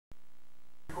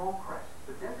foam crest,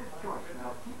 the dentist choice, and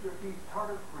it'll keep your teeth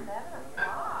tartar-free. 7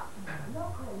 o'clock. I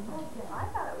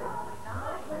thought it was only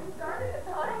 9. When you started at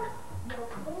 9.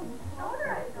 No wonder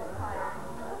I feel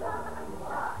tired.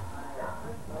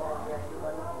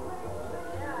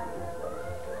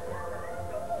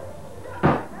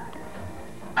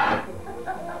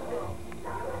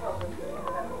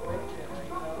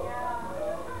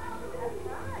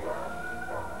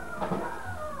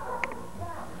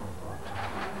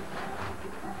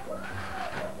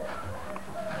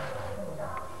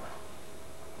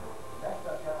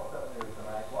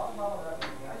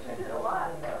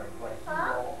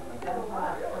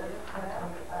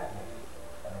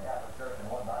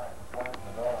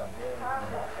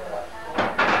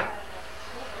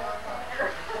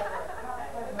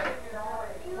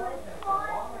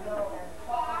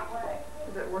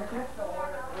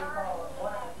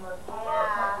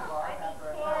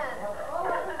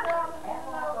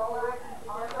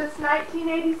 It's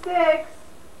 1986.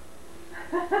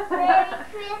 Merry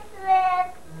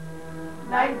Christmas.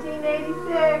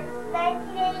 1986.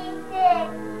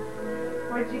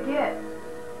 1986. What'd you get?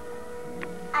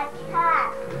 A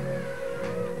cup.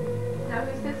 Now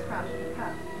who's this from?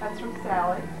 That's from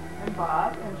Sally and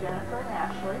Bob and Jennifer and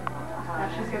Ashley. Now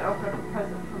she's going to open up a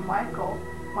present from Michael.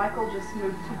 Michael just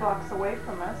moved 2 blocks away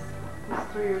from us. He's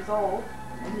 3 years old,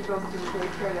 and he goes to the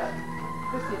daycare that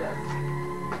Crissy does.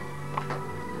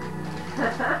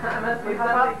 Must be How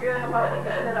about good. what we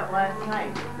set up last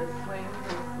night? The swings and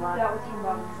the slides. That was from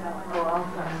Bob and Sally. Oh,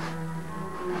 awesome.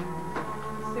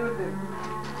 See what the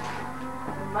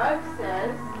mug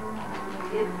says.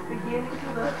 It's beginning to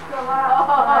look a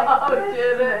lot like Oh,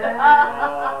 did it? Oh,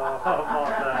 how about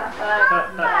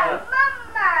that?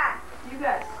 Mama. You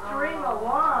got string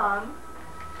along.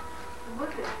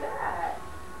 Look at that.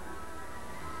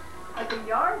 Like a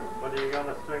yarn. What are you going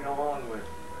to string along with?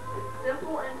 It's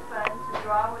simple and fun to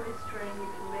draw with a string. You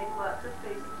can make lots of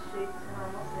faces, shapes, and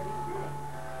almost anything.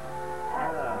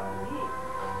 That's Wow. neat.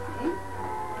 See?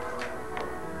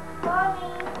 Mommy.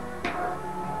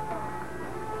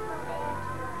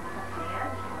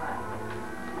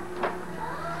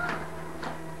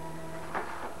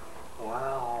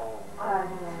 Wow.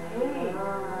 Hey,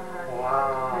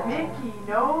 Wow. Mickey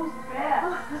knows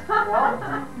best. Walt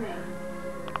Disney.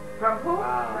 From who?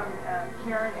 Wow. From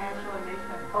Karen, Angela, and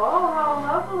Nathan. Oh, how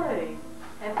lovely.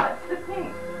 And what's the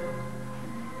pink?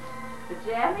 The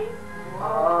jammies?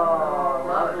 Oh,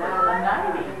 lovely. The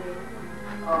 90s.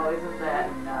 Oh, isn't that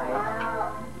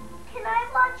nice? Can I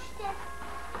watch this?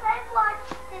 Can I watch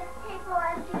this paper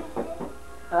and do this?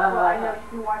 Well, I know you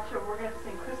can watch it. We're going to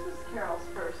sing Christmas carols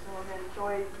first, and we're going to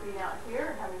enjoy being out here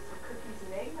and having some cookies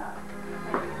and eggnog. And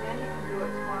then you can do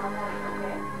it tomorrow morning,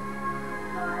 okay?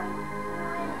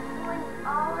 When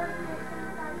all of this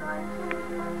is I'm going to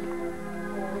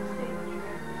Well, we'll see what you're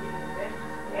going to be in bed.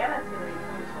 Anna's going to be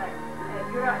doing tonight. And if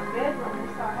you're not in bed, we'll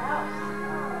miss our house.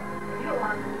 And you don't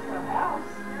want to miss our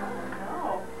house.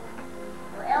 No.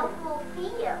 Or else we'll be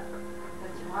here.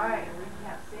 That's right. And we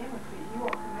can't see him if you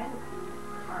won't come in if you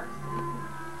aren't sleeping.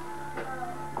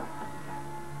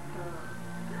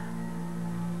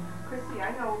 Crissy,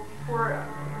 I know before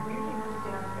Eugene comes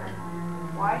down here,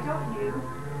 why don't you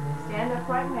stand up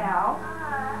right now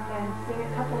and sing a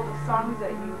couple of the songs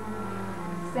that you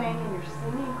sang in your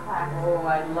singing class? Oh,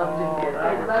 I'd love to hear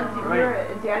I'd that. love to hear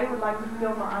it, and Daddy would like to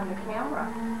film it on the camera.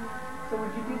 So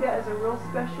would you do that as a real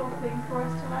special thing for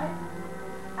us tonight?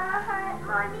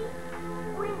 Mommy,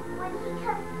 when he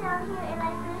comes down here and I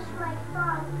finish my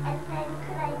song, and then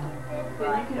could I do this Then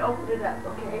one? you can open it up,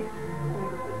 okay?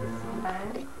 We'll put this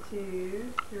 1,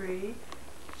 2, 3.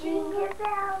 Jingle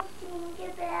bell,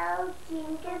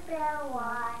 jingle bell,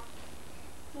 why?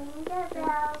 Jingle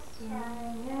bells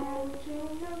chime and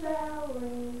jingle bell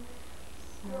ring.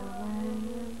 Snowing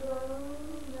and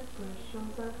blowing, the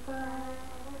bushels of fun.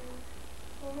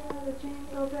 And the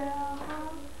jingle bell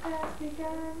has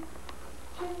begun.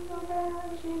 Jingle bell,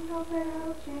 jingle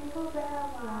bell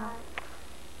rock.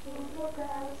 Jingle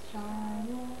bells chime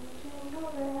and jingle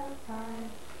bell time.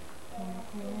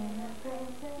 Dancing and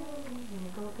prancing,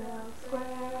 Jingle Bell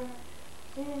Square.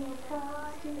 In the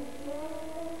frosty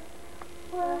air,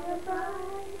 what a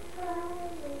bright,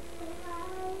 bright, It's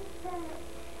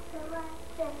the light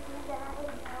that I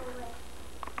know it.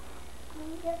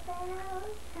 Jingle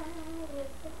bells time,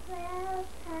 it's the bells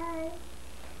time.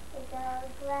 It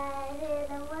goes glad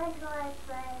in a one-horse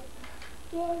sleigh.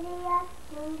 Giddy up,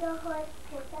 jingle horse,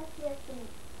 pick up your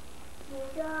feet.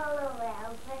 Jingle all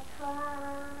around the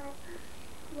clock.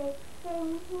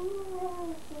 Mixing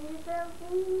jingle, jingle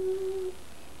bee.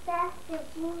 That's the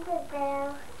jingle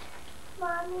bell.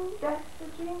 Mommy, that's the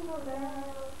jingle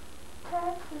bell.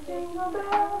 Jingle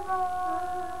bell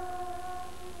rock.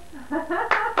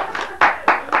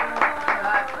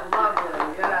 That's lovely.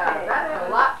 Yeah, that's a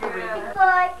lot to read.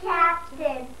 For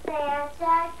Captain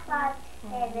Santa Claus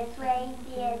and his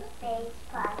reindeer space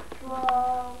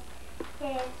patrol.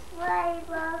 His sleigh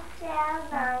broke down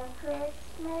on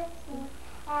Christmas Eve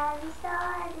and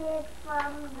started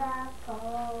from the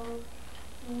pole.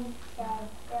 He said,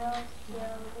 those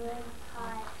children's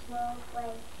hearts will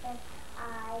break if I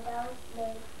don't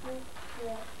make this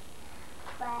trip.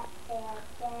 But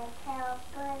Santa help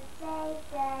us save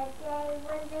the day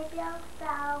when they built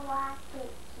the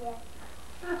rocket ship.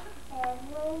 And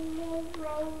when his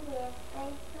reindeer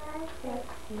face was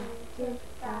sexy,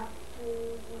 tipped up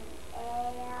through the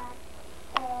air.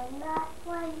 And not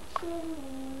one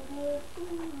chimney did he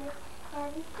miss,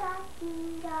 every stocking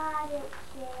got its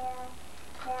share.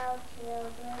 Now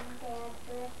children dance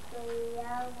briskly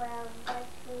around the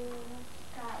tree,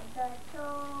 skies are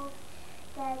told.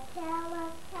 The tale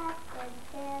of Captain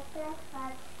Santa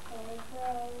Claus and his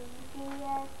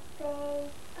reindeer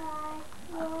space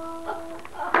patrol.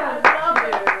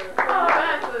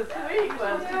 That's a sweet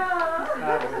one.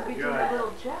 That You'll was be doing good.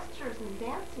 little gestures and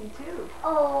dancing too.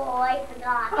 Oh, I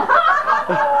forgot.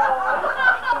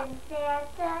 Captain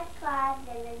Santa Claus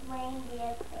and his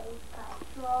reindeer space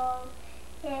patrol.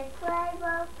 His sleigh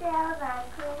broke down on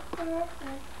Christmas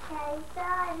Eve and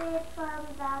started from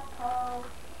the pole.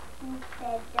 He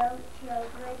said, don't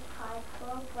children's hearts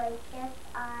will break if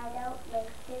I don't make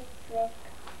this trip.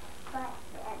 But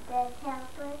Santa's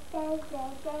helpers saved the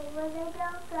day when they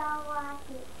built the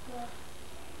rocket ship.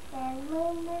 And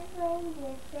when the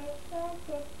reindeer fish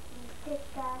was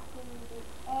picked up in the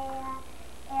air,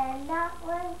 and not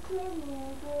one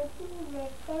chimney did he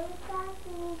miss, every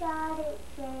stocking got its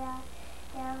share.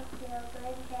 Now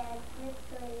children dance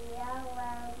briskly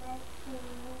around the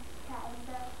tree, times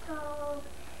are told.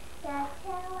 The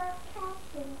tale of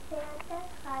Captain Santa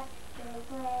Claus, his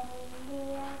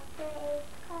reindeer space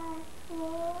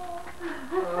patrol.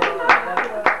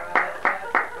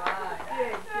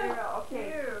 Good, girl. Okay.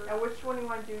 Now which one do you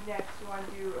want to do next? You want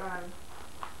to do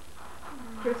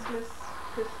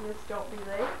Christmas Don't Be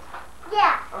Late?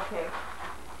 Yeah. Okay.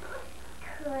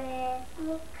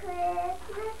 Christmas,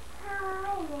 Christmas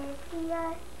time is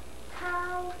here.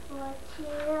 Time for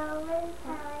children,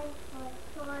 time for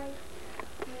toys.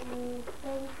 We've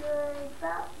been good,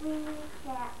 but we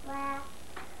can't last.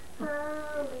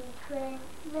 Hurry,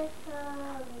 Christmas,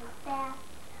 hurry fast.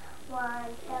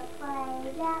 Want to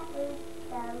play that loop,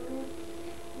 the loop.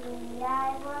 We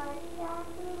are one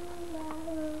shopping the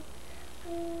loop.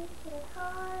 We should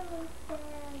hardly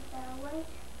stand the wait.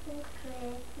 To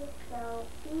Christmas, don't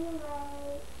be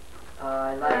late. I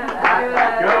like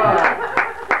that. Good.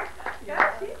 Yeah,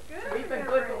 she's good. We've been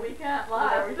good, but we can't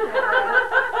last. Okay.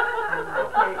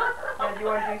 Now do you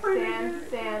want to do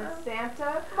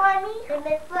Santa? Mommy,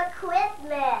 Christmas for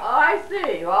Christmas. Oh, I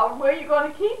see. Well, where are you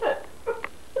going to keep it?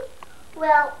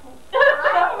 Well,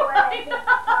 I don't want a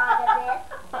hippopotamus.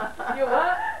 You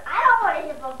what? I don't want a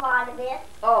hippopotamus.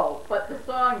 Oh, but the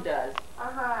song does.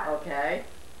 Uh-huh. Okay.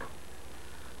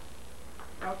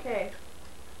 Okay.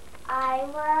 I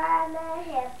want a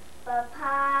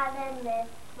hippopotamus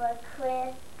for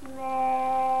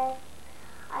Christmas.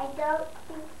 I don't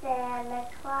think Santa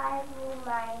Claus will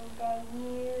mind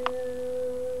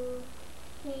you.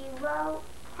 He won't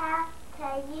have to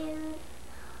use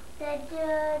the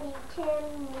dirty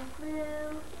chimney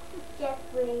flue. Just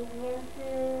bring him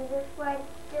through the front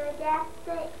door. That's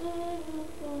the easy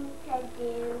thing to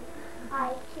do.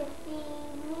 I can see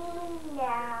me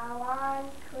now on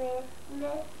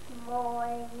Christmas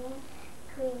morning,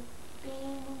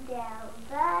 creeping down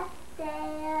the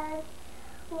stairs.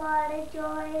 What a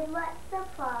joy and what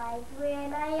surprise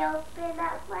when I open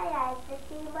up my eyes to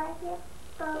see my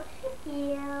hippo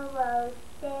hero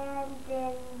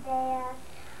standing there.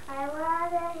 I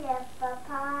want a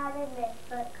hippopotamus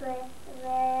for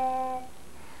Christmas.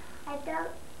 I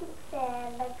don't think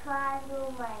Santa Claus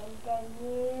will mind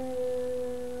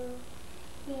you.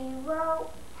 He won't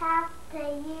have to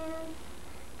use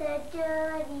the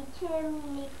dirty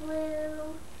chimney flue.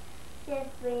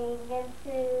 Just bring him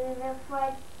through the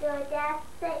front door. That's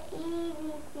the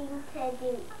easy thing to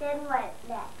do. Then what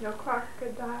next? No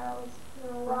crocodiles.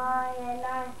 Why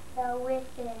not the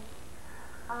wishes?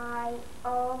 I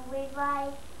only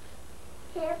like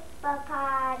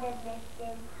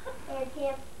hippopotamuses, and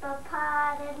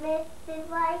hippopotamuses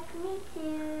like me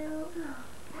too.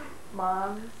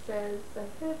 Mom says a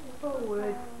hippo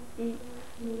would eat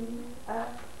me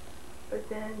up, but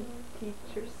then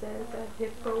teacher says a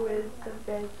hippo is a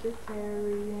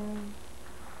vegetarian.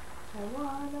 I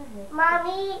wanna hit.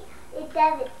 Mommy, it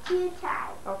does it 2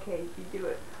 times. Okay, you do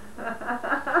it.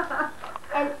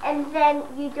 And then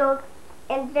you don't,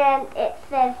 and then it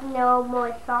says no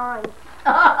more songs.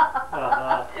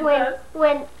 Uh-huh.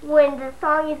 When the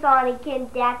song is on again,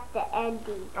 that's the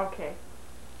ending. Okay.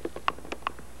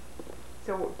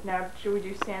 So now, should we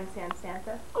do San San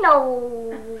Santa?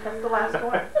 No. That's the last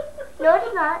one. No,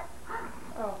 it's not.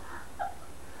 Oh.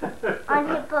 On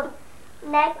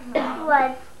next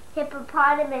was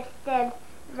hippopotamus, then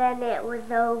it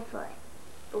was over.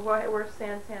 Why? Where's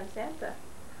San San Santa?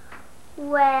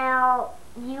 Well,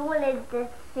 you wanted to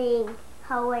sing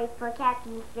Hooray for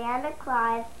Captain Santa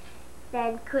Claus,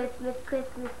 then Christmas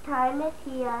time is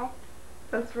here.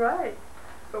 That's right.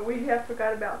 But we have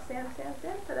forgot about San San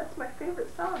Santa. That's my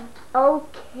favorite song.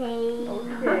 Okay.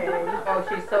 Okay. Oh,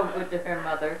 she's so good to her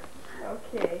mother.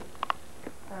 Okay.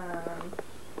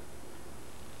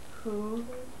 Who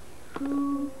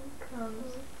comes?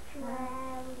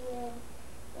 Traveling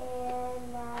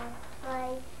in a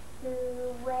place who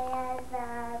wears a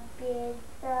beard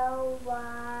so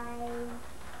wide,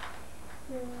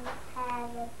 who has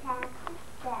a package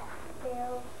that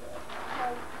fills with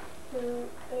hope, who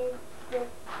is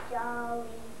this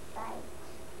jolly sight.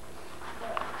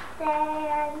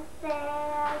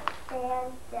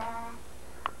 Santa,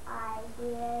 I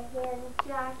hear him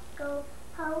just go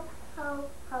ho, ho,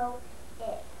 ho.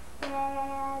 It's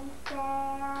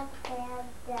Santa,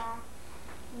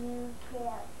 you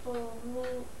can't fool me,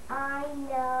 I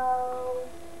know.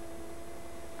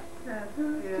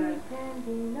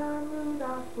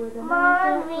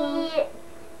 Mommy,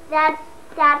 that's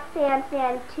San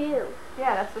too.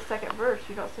 Yeah, that's the second verse.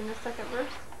 You don't sing the second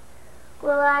verse?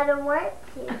 Well, I don't want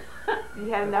to. You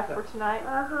had enough for tonight?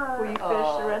 Will you finish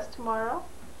Aw. the rest tomorrow?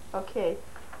 Okay.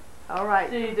 All right.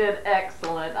 She did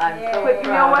excellent. I'm so But you know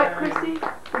proud what, of her. Crissy?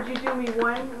 Would you do me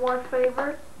one more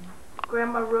favor?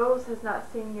 Grandma Rose has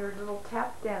not seen your little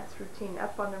tap dance routine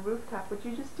up on the rooftop. Would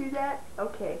you just do that?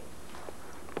 Okay.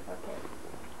 Okay.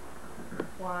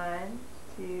 1,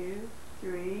 2,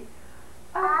 3.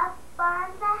 Up on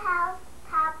the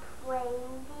housetop,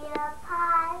 reindeer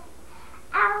pies.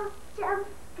 Out jumps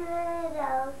good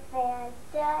old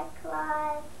Santa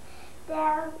Claus.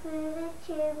 Down through the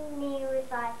chimney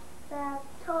with lots of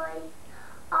toys,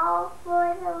 all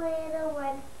for the little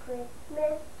one's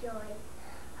Christmas joy.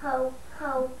 Ho,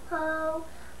 ho, ho,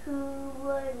 who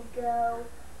wouldn't go?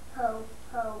 Ho,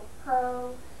 ho,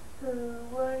 ho, who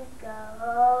wouldn't go?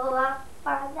 Up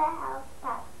on the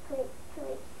housetop, click,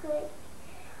 click, click.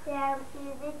 Down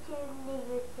through the chimney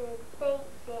with the big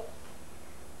stick.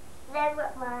 Then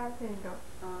what, Mom? There you go.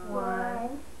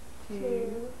 1,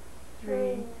 2,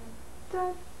 3. Da,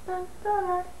 da,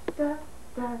 da, da,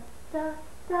 da, da, da,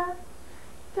 da, da,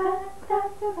 da,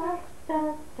 da, da,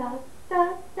 da,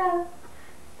 da.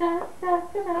 Da, da,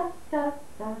 da, da,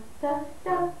 da, da,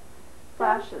 da.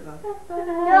 Flashes. No.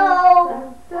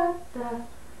 Da, da.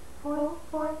 Ho,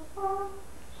 ho, ho.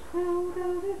 Do, do,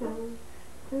 do, do.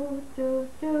 Do, do,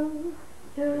 do.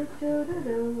 Do, do, do,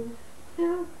 do.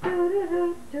 Do, do,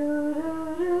 do, do, do,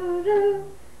 do, do.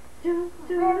 Do, do,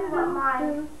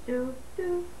 do, do,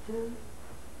 do, do.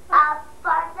 Up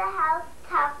on the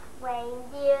housetop,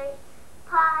 reindeer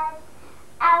paws.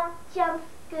 Out jumps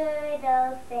good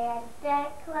old Santa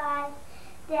Claus.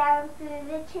 Down through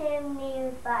the chimney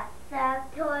with lots of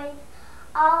toys,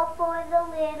 all for the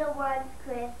little one's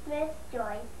Christmas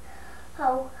joy.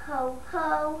 Ho, ho,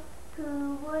 ho,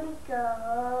 who wouldn't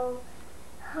go?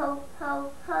 Ho,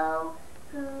 ho, ho,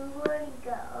 who wouldn't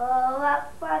go?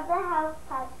 Up on the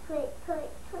housetop, click, click,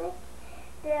 click.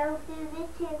 Down through the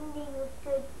chimney with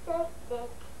good picnic.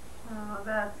 Oh,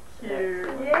 that's cute.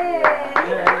 Yay!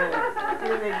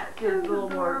 They did a little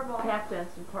more tap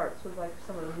dancing parts with like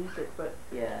some of the music, but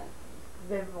Yeah.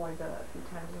 they've only done it a few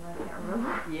times and I can't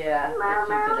remember. Yeah, but she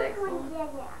Mama, did excellent. we're there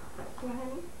now. Yeah,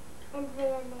 honey? And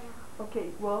there now. Okay,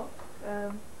 well,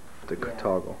 The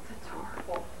toggle.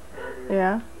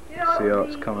 yeah, See how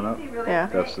it's coming up? yeah,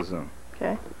 That's the zoom.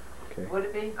 okay. Okay. Would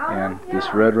it be? And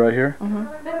this red right here,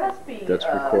 Mm-hmm. There must be. that's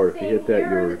record. If you hit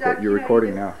that, you're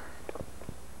recording now.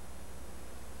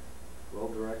 Well,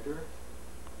 director,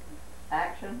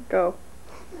 Action. Go.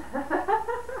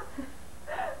 I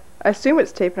assume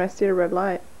it's tape and I see a red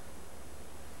light.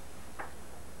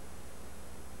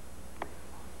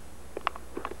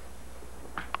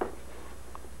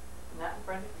 Not in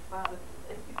front of your father.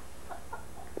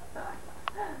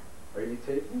 are you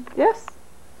taping? Yes.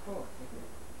 Oh,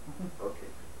 okay.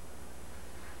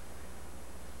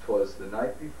 'Twas the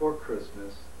night before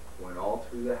Christmas, when all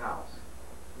through the house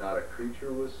not a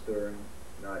creature was stirring,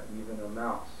 not even a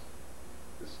mouse.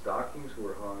 The stockings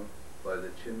were hung, by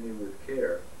the chimney with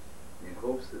care, in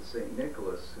hopes that St.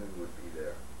 Nicholas soon would be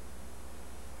there.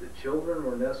 The children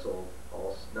were nestled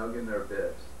all snug in their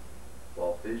beds,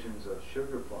 while visions of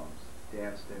sugar plums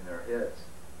danced in their heads,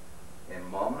 and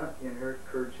Mama in her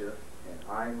kerchief and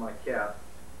I in my cap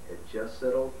had just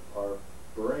settled our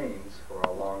brains for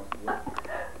a long week.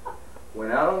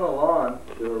 When out on the lawn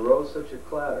there arose such a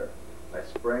clatter, I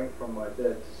sprang from my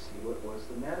bed to see what was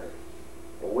the matter.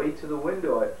 Away to the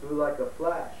window I flew like a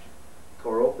flash,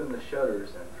 tore open the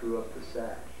shutters and threw up the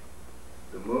sash.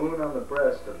 The moon on the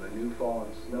breast of the new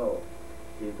fallen snow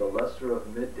gave the luster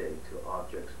of midday to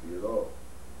objects below,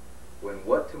 when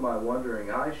what to my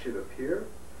wondering eyes should appear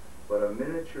but a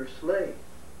miniature sleigh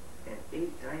and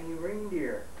 8 tiny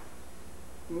reindeer.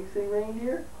 Can you say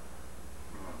reindeer?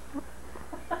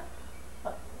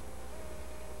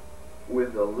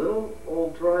 With a little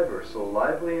old driver so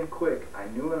lively and quick, I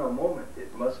knew in a moment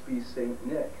it must be St.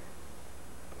 Nick.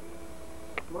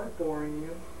 Am I boring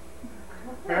you?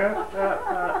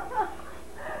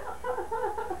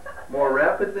 More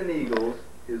rapid than eagles,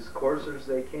 his coursers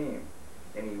they came,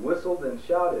 and he whistled and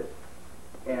shouted,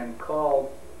 and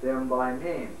called them by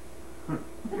name. You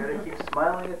gotta keep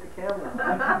smiling at the camera.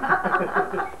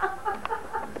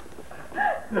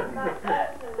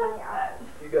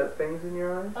 You got things in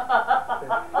your eyes?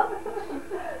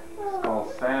 It's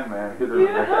called Sandman. Hit her in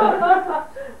the head.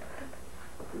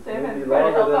 It's maybe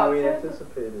longer than we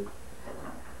anticipated.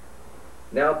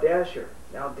 Now Dasher,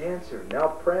 now Dancer, now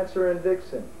Prancer and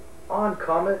Vixen, on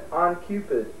Comet, on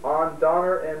Cupid, on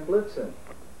Donner and Blitzen,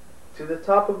 to the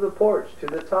top of the porch, to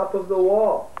the top of the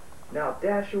wall. Now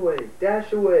dash away,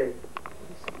 dash away.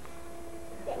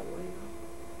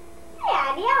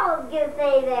 Daddy, I was gonna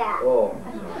say that. Oh.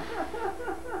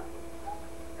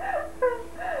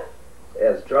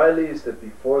 As dry leaves that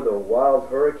before the wild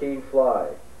hurricane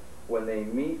fly, when they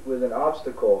meet with an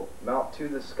obstacle, mount to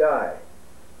the sky.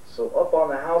 So up on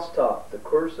the housetop the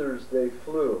coursers they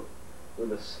flew,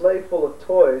 with a sleigh full of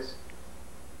toys.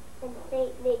 And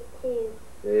St. Nick too.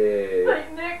 Hey,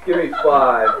 St. Nick. give me 5.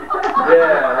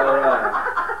 Yeah, all right.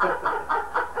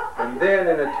 And then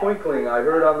in a twinkling I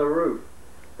heard on the roof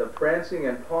the prancing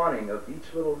and pawing of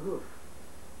each little hoof.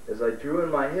 As I drew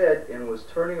in my head and was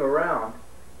turning around,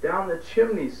 down the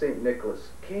chimney St. Nicholas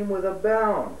came with a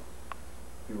bound.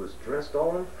 He was dressed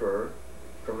all in fur,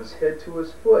 from his head to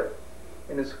his foot,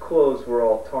 and his clothes were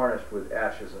all tarnished with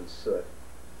ashes and soot.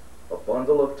 A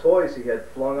bundle of toys he had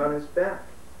flung on his back,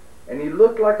 and he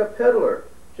looked like a peddler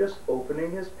just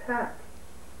opening his pack.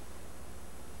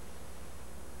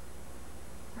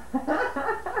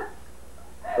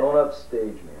 Don't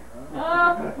upstage me,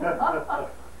 huh?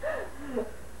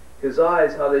 His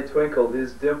eyes, how they twinkled,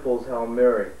 his dimples, how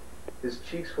merry. His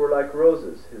cheeks were like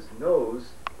roses, his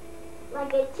nose...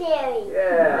 Like a cherry.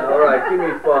 Yeah, all right, give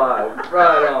me 5.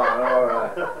 Right on, all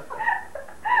right.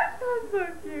 That's so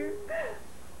cute.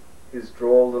 His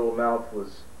droll little mouth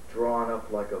was drawn up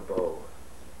like a bow,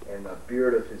 and the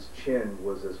beard of his chin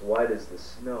was as white as the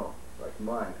snow, like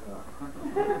mine, huh?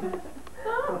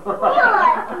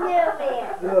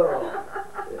 No.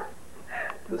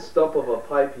 The stump of a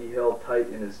pipe he held tight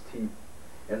in his teeth,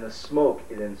 and the smoke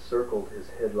it encircled his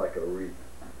head like a wreath.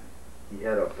 He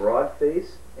had a broad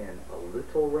face and a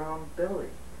little round belly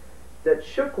that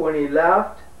shook when he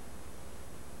laughed.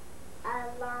 A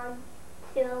long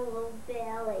little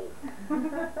belly.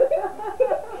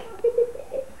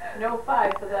 No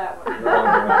 5 for that one. In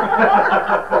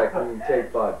fact, you can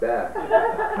take 5 back.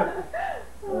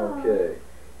 Okay.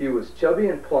 He was chubby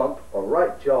and plump, a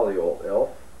right jolly old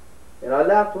elf, and I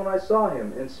laughed when I saw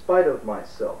him in spite of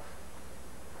myself.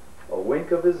 A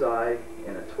wink of his eye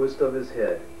and a twist of his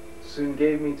head soon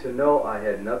gave me to know I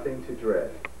had nothing to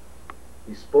dread.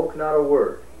 He spoke not a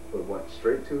word, but went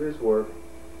straight to his work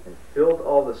and filled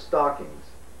all the stockings,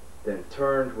 then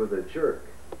turned with a jerk,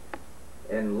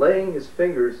 and laying his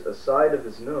fingers aside of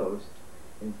his nose,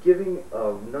 and giving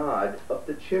a nod, up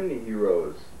the chimney he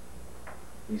rose.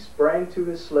 He sprang to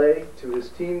his sleigh, to his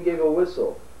team gave a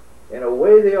whistle, and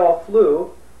away they all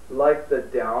flew like the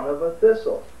down of a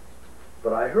thistle.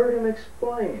 But I heard him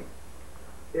explain,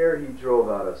 ere he drove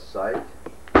out of sight,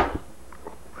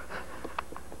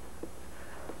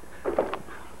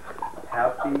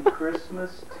 Happy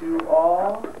Christmas to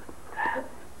all,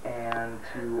 and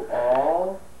to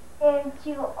all And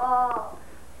to all.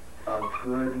 a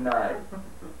good night.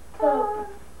 You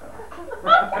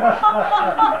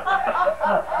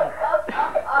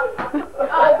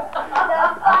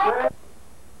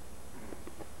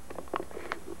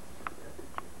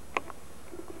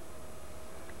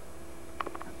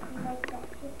like that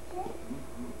picture?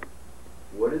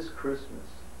 What is Christmas?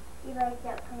 You like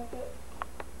that present?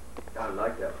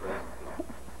 that present.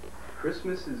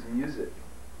 Christmas is music.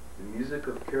 The music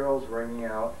of carols ringing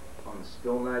out on the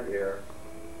still night air,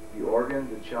 the organ,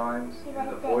 the chimes, and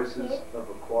the voices of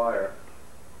a choir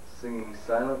singing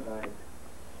Silent Night,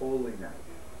 Holy Night.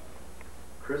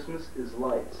 Christmas is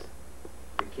lights,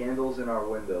 the candles in our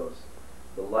windows,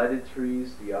 the lighted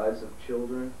trees, the eyes of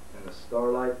children, and the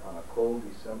starlight on a cold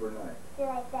December night. Do you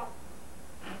like that?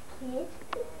 Kids?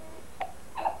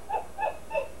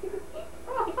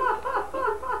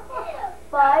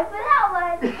 Bye for that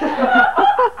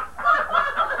one.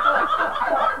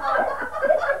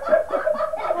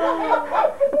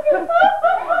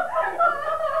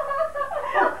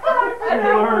 She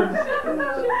learns.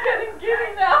 She's getting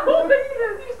giddy now.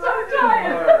 She's so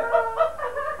tired.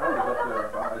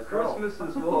 Christmas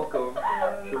is welcome,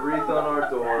 the wreath on our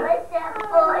door, Like that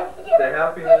boy. the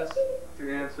happiness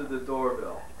to answer the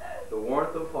doorbell, the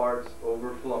warmth of hearts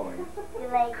overflowing. You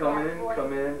like Come that in, boy.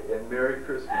 come in, and Merry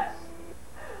Christmas.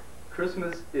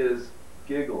 Christmas is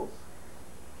giggles.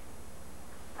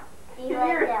 Do you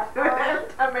like that boy? Every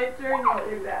time I turn,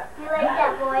 you do that. Do you like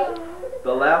that boy?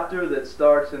 The laughter that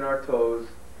starts in our toes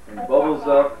and bubbles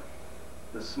up,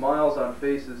 the smiles on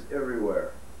faces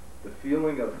everywhere, the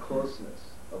feeling of closeness,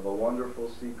 of a wonderful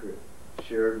secret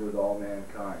shared with all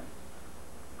mankind.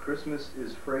 Christmas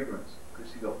is fragrance.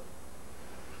 Crissy, go.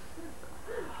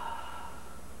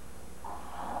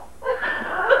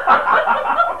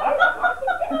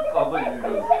 Sounds like you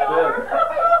just spit.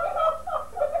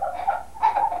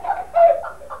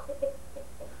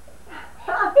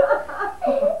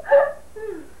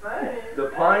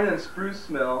 The pine and spruce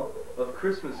smell of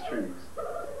Christmas trees.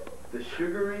 The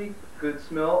sugary, good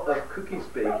smell of cookies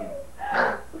baking.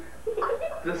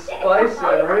 The spice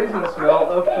and raisin smell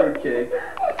of fruitcake.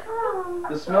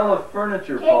 The smell of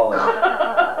furniture polish.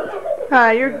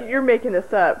 Hi, you're making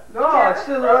this up. No, it's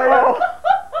still right.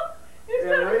 And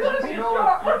the raisin smell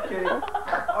of fruitcake.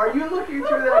 Are you looking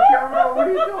through that camera? What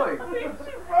are you doing?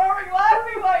 She's roaring,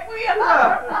 laughing like we are.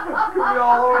 Yeah, could be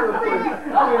all over the place.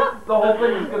 The whole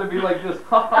thing is going to be like this.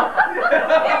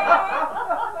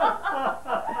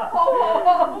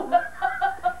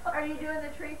 Are you doing the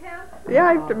tree, Pam? Yeah,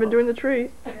 I've been doing the tree.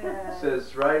 It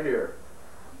says right here.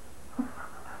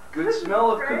 Good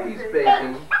smell of cookies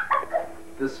baking.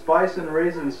 The spice and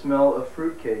raisin smell of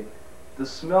fruitcake. The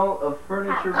smell of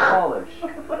furniture polish.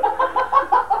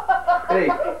 Hey,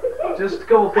 just a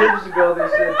couple pages ago they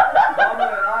said Mama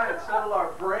and I had settled our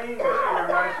brains for a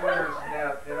nice winter's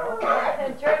nap, you know?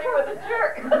 And journey with a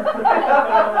jerk.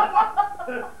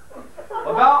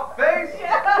 About face!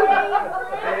 Yeah.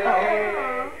 Hey,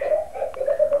 hey.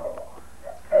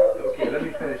 Okay, let me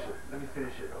finish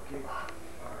it. Okay?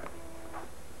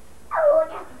 Oh,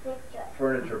 look at the picture.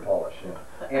 Furniture polish, yeah.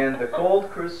 And the cold,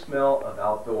 crisp smell of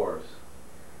outdoors.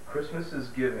 Christmas is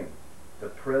giving. The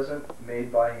present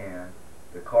made by hand.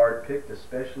 The card picked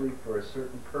especially for a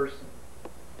certain person.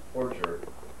 Or jerk.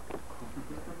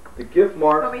 The gift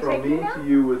marked Want me to from take you me now? to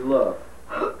you with love.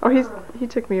 Oh, he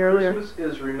took me earlier. Christmas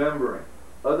is remembering.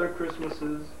 Other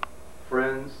Christmases,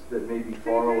 friends that may be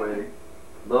far away,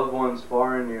 loved ones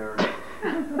far and near,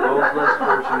 those less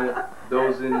fortunate,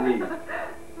 those in need.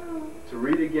 To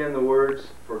read again the words,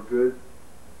 for good,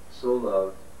 so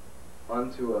loved,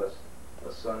 unto us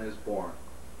a son is born.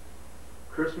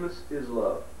 Christmas is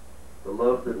love, the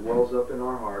love that wells up in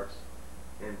our hearts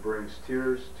and brings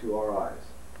tears to our eyes,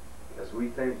 as we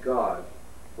thank God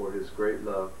for His great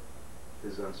love,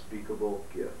 His unspeakable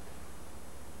gift.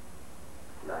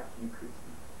 Like you,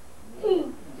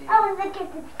 Crissy. I was looking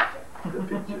at the picture. The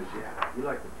pictures, yeah. You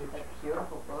like the pictures.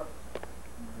 Beautiful book.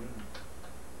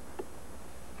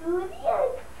 Good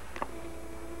ears.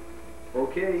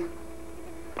 Okay.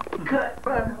 Good.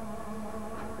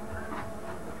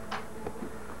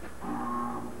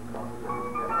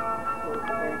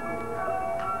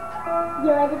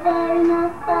 You're the very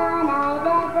most fun I've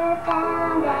ever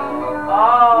found, and you're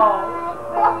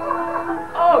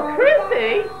Oh,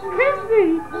 Crissy!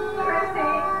 Crissy!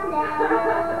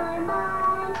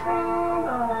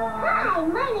 Hi,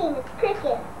 my name is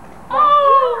Cricket.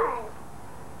 Oh!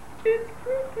 It's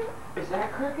Cricket. Is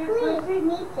that cricket? Pleased to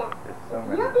meet ya. So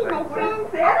You'll be my friend.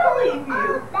 Santa leave All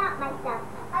you? about myself.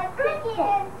 I'm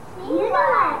Cricket. You know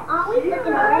I'm always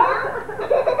looking around.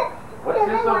 What's Because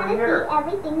this I want over to here? see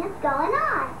everything that's going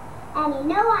on. And you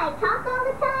know why I talk all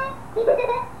the time?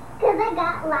 Because I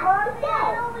got lots to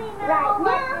say. Right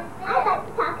now, I'd like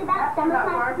to talk about some of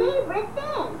my favorite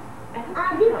things.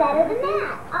 I'll do better than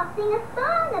that. I'll sing a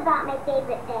song about my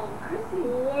favorite thing.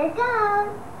 Here goes.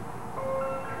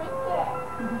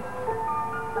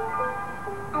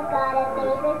 I've got a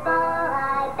favorite ball,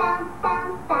 I bounce,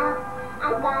 bounce, bounce.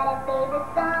 I've got a favorite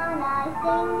song, I I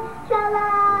sing.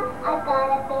 Tra-la, I've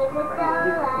got a favorite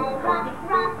doll. I rock,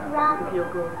 rock, rock.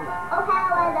 Oh,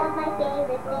 how I love my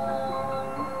favorite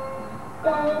things.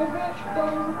 Favorite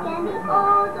things can be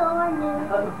old or new,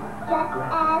 just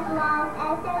as long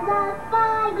as they're loved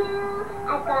by you.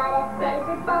 I've got a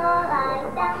favorite ball, I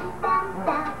thump, thump,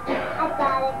 thump. I've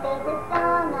got a favorite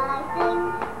song, I sing.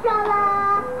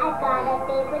 Tra-la, I've got a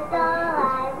favorite doll,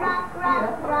 I rock,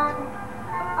 rock, rock.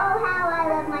 Oh, how I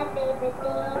love my favorite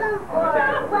thing. Or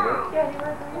what?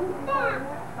 In fact,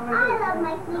 I love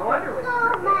my sneakers so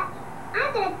much, I'm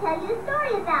going to tell you a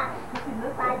story about it.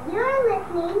 While you're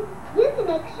listening, you can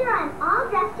make sure I'm all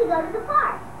dressed to go to the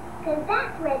park, because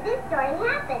that's where this story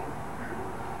happened.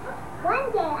 One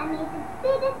day I made the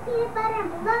biggest peanut butter and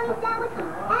bologna sandwich you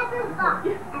ever bought,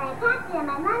 and I packed it in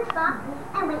my lunchbox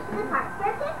and went to the park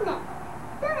for a picnic.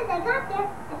 As soon as I got there,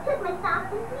 I took my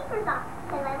socks and sneakers off,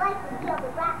 because I like to feel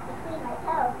the grass between my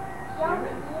toes. Don't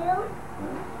you?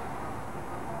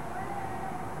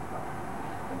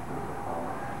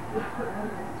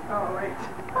 Oh, right.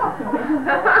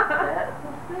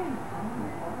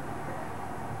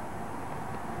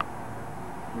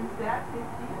 Who's that?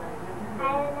 I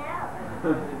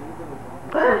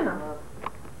don't know.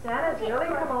 Santa's really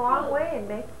come a long way in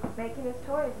making his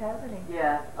toys, hasn't he?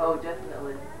 Yeah, oh,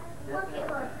 definitely. Look at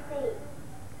her face.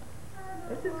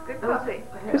 This is good coffee.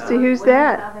 Crissy, who's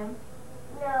that?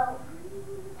 No.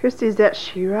 Crissy, is that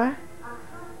She-Ra?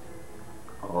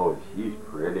 Oh, she's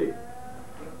pretty.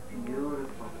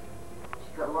 Beautiful.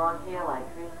 She's got long hair like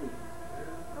Crissy.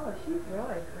 Oh, she's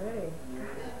really pretty.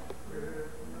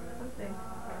 Something.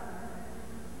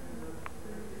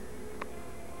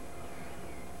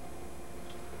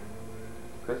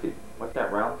 Crissy, what's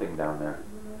that round thing down there?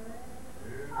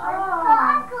 A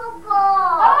soccer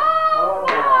ball.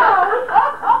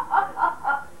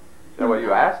 So, well,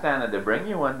 you asked Anna to bring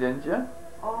you one, didn't you?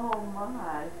 Oh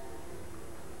my.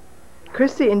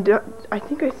 Crissy, and I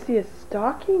think I see a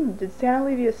stocking. Did Santa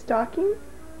leave you a stocking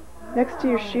next to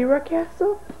your She-Ra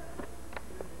castle?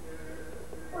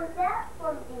 Was that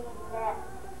for me?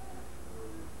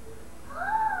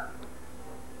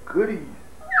 Goodies.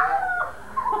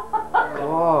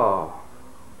 Oh.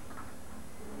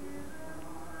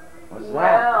 What's that?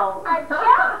 Well. A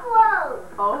jump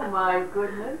rope. Oh my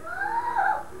goodness.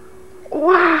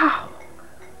 Wow!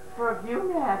 For a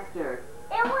Viewmaster.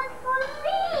 It was for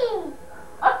me.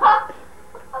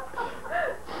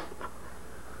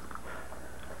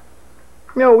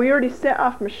 No, we already sent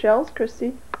off Michelle's,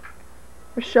 Crissy.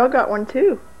 Michelle got one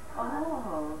too.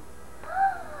 Oh.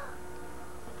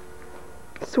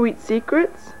 Sweet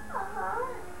Secrets.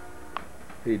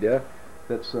 Hey, Dad.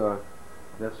 That's not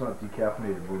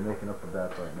decaffeinated. We're making up for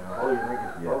that right now. Oh, you're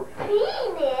making Yeah.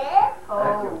 Penis. Oh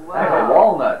That's a wow.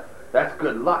 walnut. That's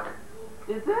good luck.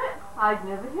 Is it? I'd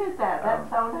never heard that. That's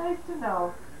so nice to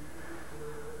know.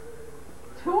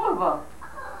 2 of them.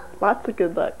 Lots of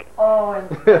good luck. Oh, and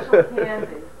special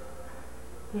candy.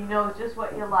 He knows just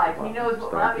what you like. He knows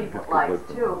what Mommy likes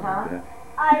too, huh? Yeah.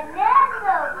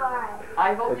 Another one.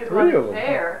 I hope That's you're going 3 of to 'em.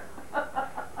 share.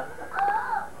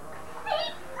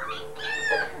 See?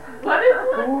 What is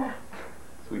it?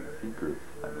 Sweet secret,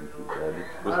 I think she said.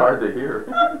 It was hard to hear.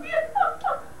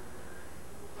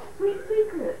 Sweet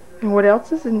secret. And what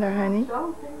else is in there, honey?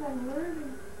 Don't think I'm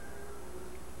learning.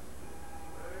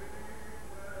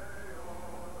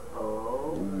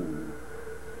 Oh. Ooh.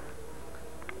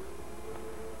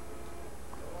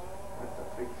 That's a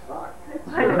big sock.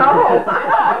 I know.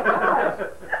 Yeah, gosh.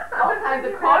 All kinds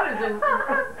of corners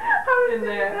in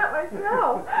there. That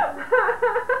myself.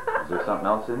 Is there something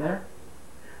else in there?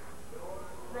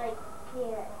 But I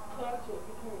can't catch it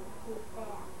because it's too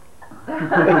fast.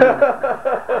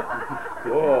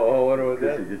 Oh, what was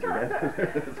Crissy, get your hand in there.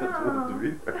 That's what's supposed to be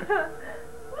there.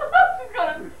 She's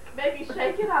gonna maybe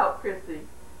shake it out, Crissy.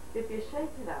 If you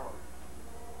shake it out.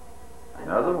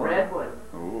 Another one. Red one.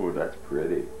 Ooh, that's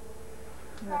pretty.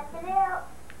 That's it out.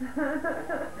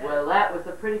 Well, that was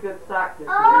a pretty good sock this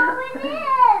Oh, it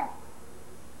is.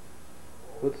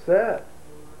 What's that?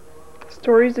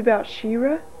 Stories about She-Ra.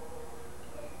 year.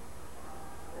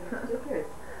 Stickers.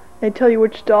 They tell you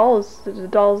which dolls, the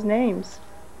dolls' names.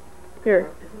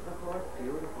 Here, Isn't the horse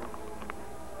beautiful?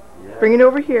 Yeah. bring it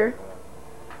over here.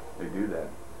 They do that.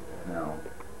 Now,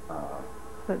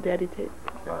 Let Daddy take.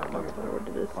 look at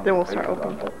Order this. on Then the we'll start paper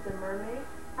opening. doll. The mermaid?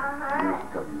 Uh-huh. Years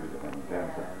ago, you used it on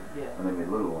Samsung. Yeah. And they made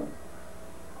little ones.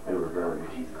 They were very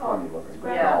funny looking.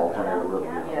 Yeah. Dolls when they were little.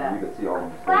 Yeah. You could see all the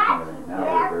mistakes and everything.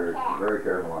 Now they're very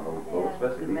careful on those little,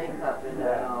 especially The these things. makeup and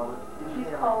all.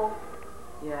 She's cold.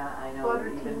 Yeah, I know. Butter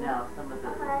Even tea. now, some of the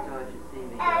stores you see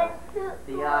And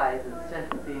the eyes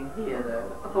instead of being here, they're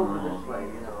over this way,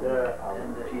 you know. Yeah.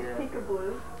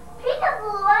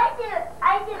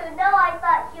 didn't know. I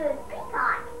thought she was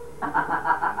peacock.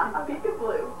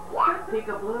 Peekaboo. Yeah.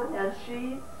 Peekaboo. And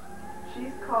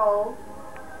she's called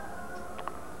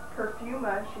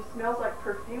Perfuma. She smells like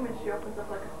perfume and she opens up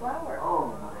like a flower.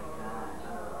 Oh my gosh.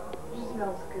 She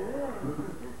smells good.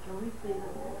 Can we see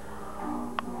this?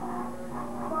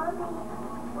 Mommy,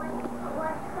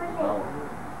 what's her Oh, name?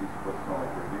 she's supposed to smell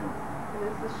like perfume. And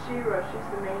this is She-Ra. She's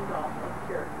the main doll of the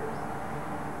characters.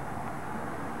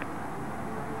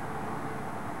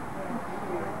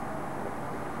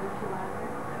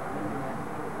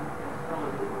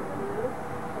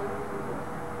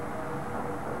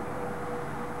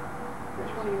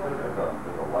 Which one do you want to There's go?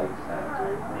 a light scent.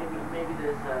 Maybe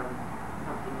there's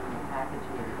something in the package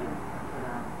here that you can put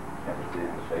on. Can't you see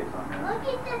the shapes on here? Look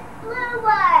at this blue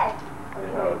one.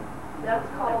 Okay. That's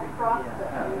called Frosted.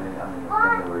 Yeah, I mean, when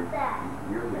they were, What's that?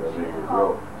 years ago, they She's were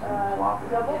called real sloppy.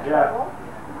 Double Yeah. Trouble.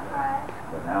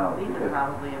 But now, These are because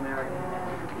probably American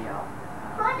deal.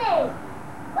 Her name.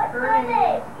 What's Her her name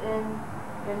name? is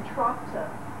in Trocta.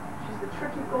 She's the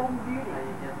tricky golden beauty. How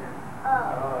you get there?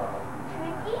 Oh.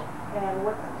 Tricky? And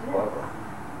what's this? clever.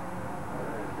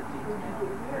 The Who'd detail. you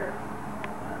get here?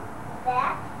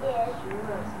 That is.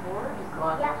 She-Ra's gorgeous. Yep.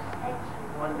 Gorgeous. And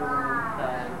she's Wonder Woman fine.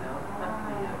 style, you know?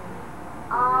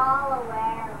 All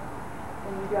around.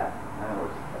 And you got That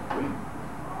was a wing.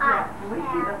 I Can we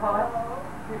see the heart?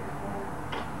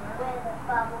 where the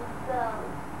bubbles go.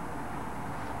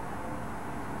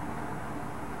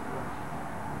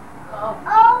 Oh.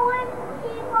 Oh, and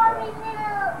he brought me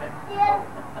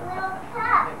little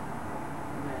cat.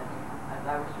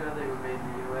 I was sure they were made in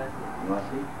the U.S. You want to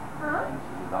see? Huh?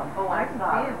 No? Oh, I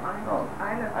saw it. No. I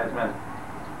just meant,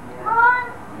 Yeah. Mom,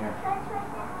 here. that's right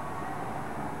there.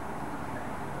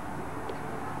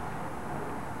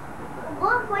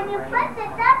 Look, when you press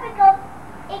it up,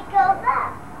 it goes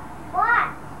up.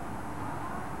 Watch.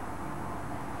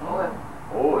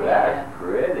 Oh, that's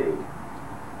pretty.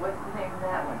 What's the name of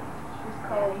that one? she's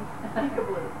called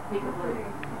Peekaboo. Peekaboo.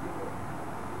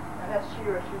 And that's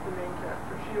She-Ra. She's the main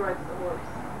character. She rides the horse.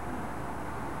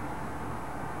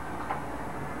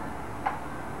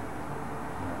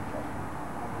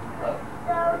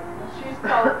 So, She's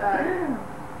called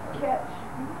Catch.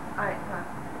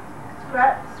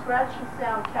 Scratch and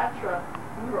Sound Catra.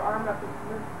 Move her arm up and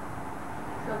move.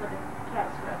 Sounds like a cat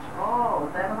scratch. Oh,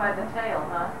 that's by the tail,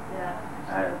 huh? Yeah.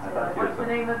 I thought she What's was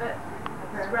the name of it?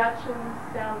 Scratch and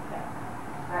Sound Cat.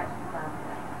 Scratch and Sound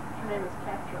Cat. Her name is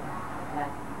Catra. Okay.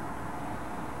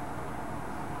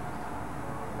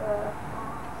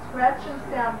 Scratch and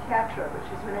Sound Catra, but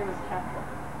her name is Catra.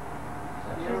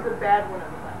 She's the bad one in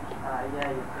the bunch.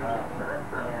 Yeah, you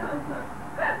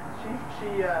see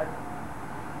it. Yeah.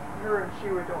 Her and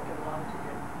She-Ra don't get along too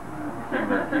good.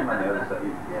 came on the other side,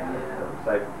 Yeah. the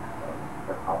side,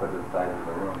 opposite side of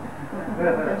the room.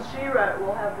 And She-Ra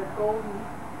will have the golden,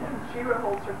 She-Ra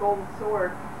holds her golden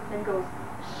sword and goes,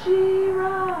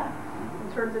 She-Ra!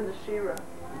 And turns into She-Ra.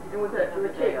 And with the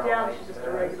cape down, she's just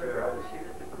a regular girl. She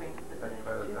was the queen of the day.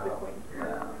 She's the queen.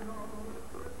 Yeah.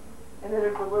 And then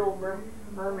there's a little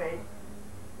mermaid.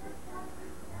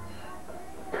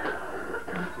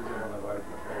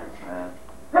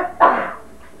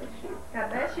 God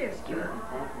bless you.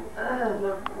 And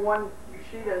the one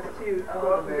she does too, to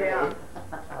go up and down.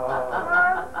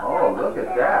 Oh, look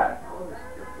at that.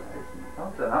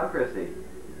 Something, huh, Crissy?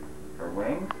 Her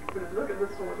wings? But look at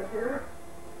this one with here.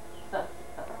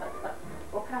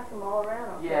 We'll pass them all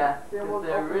around. Okay? Yeah, Then we'll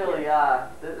they open really it. are.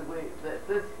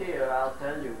 This here, I'll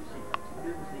tell you, she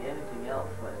didn't see anything else,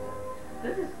 but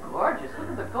this is gorgeous. Look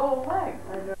at the gold legs.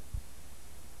 I know.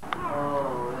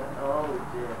 Oh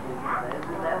dear.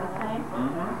 Isn't that the same?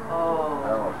 Mm-hmm.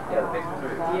 Oh. Yeah, the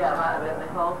pictures are. Yeah, my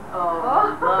Nicole. Oh,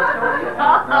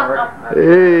 love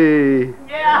Hey!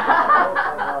 Yeah.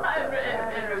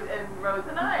 and Rose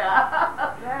and I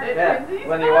are. Yeah,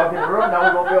 when you walk in the room, now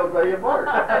we won't be able to tell you apart.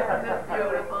 Isn't this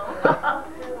beautiful?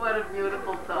 What a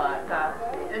beautiful thought.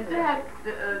 And Dad,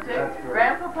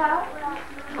 Grandpapa,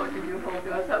 oh, did you hold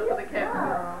yours up for the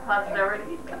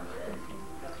posterity?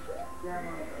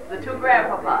 The two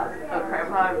grandpapas,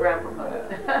 Grandpa and Grandpapa.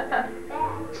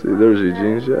 See, there's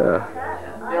Eugene's, yeah.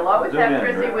 They'll always have Zoom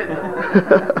in. Crissy with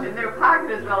them, in their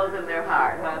pocket as well as in their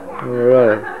heart, huh?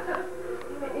 Alright.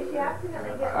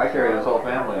 I carry this whole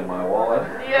family in my wallet.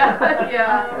 Yeah,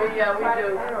 we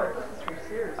do.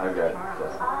 I've got,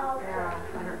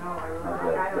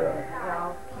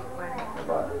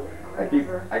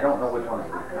 I don't know which ones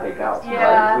to take out, so I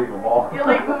Yeah. just leave them all. You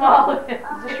leave them all in.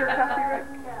 Is this your copyright?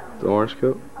 The orange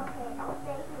coat?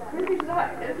 Chrissy's not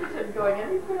interested in going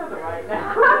any further right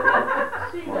now.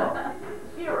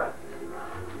 She-Ra.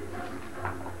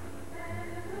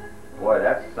 Boy, Boy,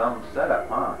 that's some setup,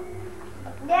 huh?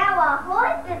 Now a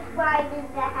horse is right in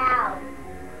the house.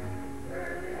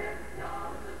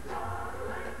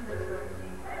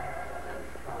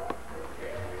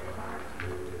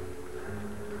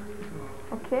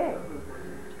 Okay.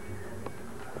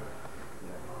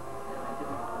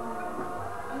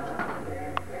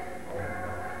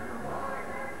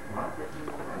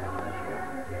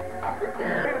 We're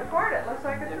gonna record it. Looks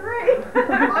like a tree.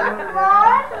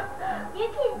 Mom, you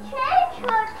can change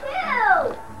her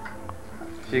too.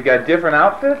 She got different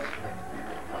outfits?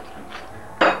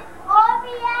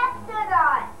 Mommy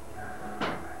astronaut.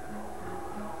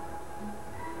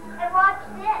 And watch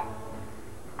this.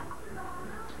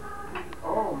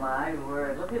 Oh my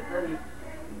word! Look at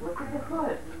the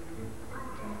foot.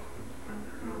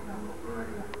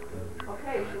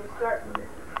 Okay, should we start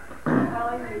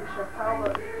telling you Chappelle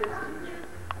this teacher?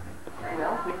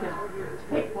 Well, we can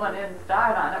take one and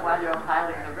start on it while you're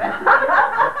piling the rest.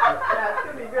 Yeah, it's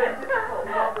gonna be very difficult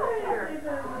with all this here.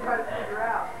 Try to figure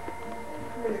out.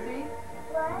 Crissy,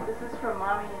 What? this is from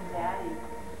Mommy and Daddy.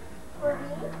 For me?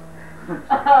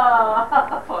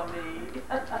 For me.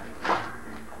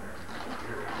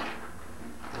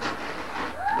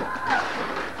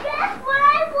 That's what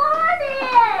I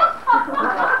wanted!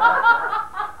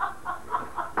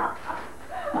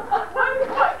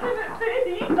 What can it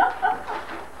be?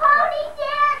 Pony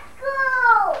dance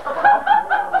school!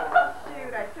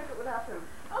 Shoot, I took it without the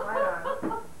light on.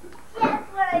 That's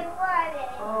what I wanted.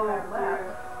 Oh, I left.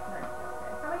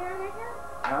 How many are there here?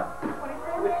 Huh?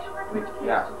 23? Which kids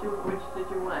Yeah. which did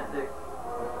you want? The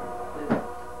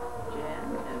jam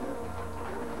and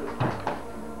the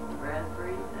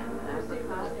raspberry and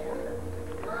apricot?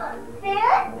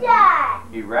 Santa!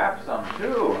 He wrapped some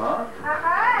too, huh?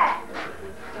 Uh-huh.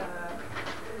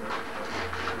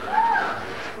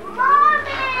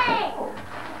 Mommy!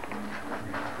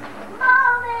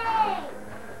 Mommy!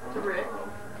 To Rick.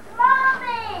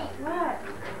 Mommy! What?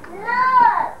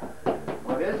 Look!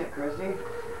 What is it, Crissy?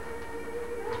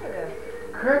 Look at this.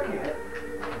 Cricket.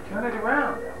 Turn it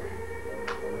around.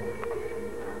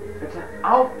 It's an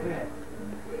outfit.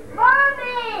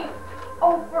 Mommy!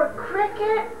 Oh, for a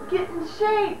cricket? Get in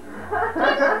shape.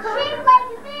 She's like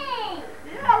me!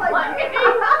 Yeah, like me.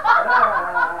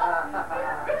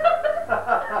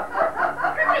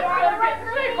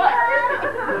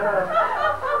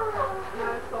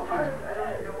 It's so hard. I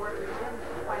don't even know where to begin to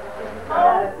find a thing.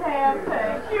 Oh, Pam,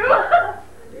 thank you.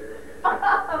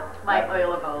 My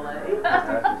oil of Olay. That's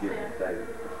to get excited.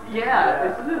 Yeah,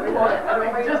 this is what,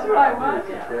 just what I want.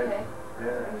 Yeah, okay. Yeah.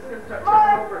 I'm just gonna start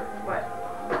turning over. What?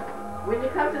 When you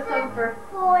come to some for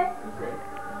For music.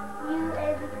 you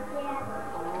and Dad.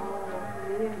 Oh,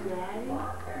 you and Daddy?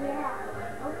 Yeah.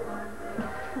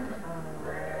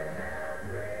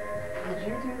 Did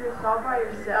you do this all by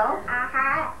yourself?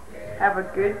 Uh-huh. Have a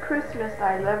good Christmas.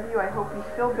 I love you. I hope you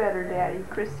feel better, Daddy.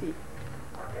 Crissy.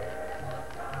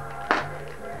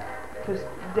 Because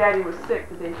Daddy was sick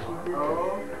the day she did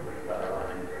Oh.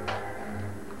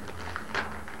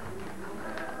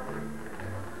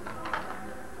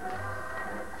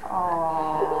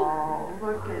 Oh,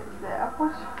 look at that.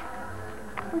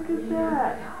 Look at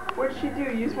that. What'd she do?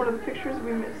 Use one of the pictures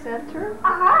we sent her?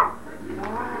 Uh-huh.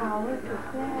 Wow, look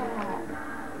at that.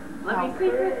 Let How me see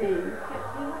pretty.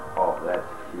 Oh, that's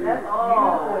cute. That's Oh,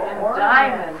 beautiful. and Ornament.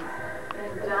 diamonds.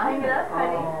 And Hang it up, honey.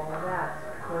 diamonds. Oh, that's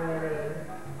pretty.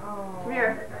 Oh. Come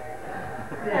here.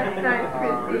 That's nice,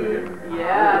 Crissy.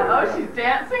 Yeah. Oh, she's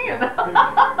dancing and.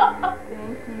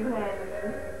 Thank you,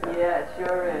 honey. Yeah, it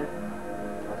sure is.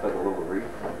 That's like a little wreath.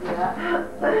 Yeah.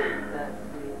 That's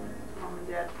sweet. Mom and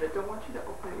Dad, but don't want you to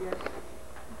open it yet.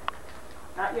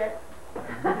 Not yet. Wait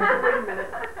a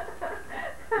minute.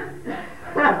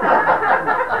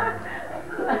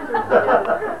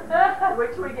 Wait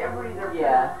till we get everybody there.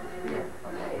 Yeah.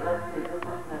 Okay, let's see. This is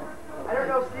I don't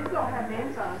know, Steve don't have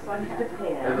names on us, so I the can't.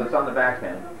 Japan. It's on the back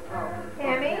hand.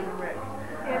 Tammy?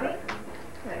 Tammy?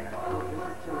 Okay. Oh, this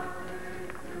is too.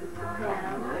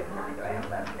 I have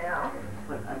left now.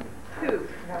 Who?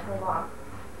 Not her mom.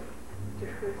 To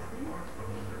Crissy.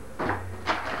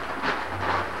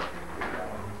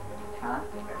 Huh?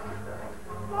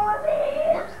 Mommy!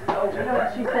 Oh, you know what?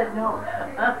 She said no.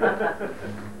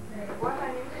 What,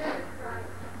 honey?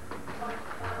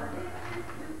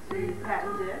 So you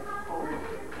patented it? Oh.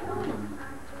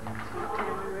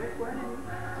 Rick, what, honey?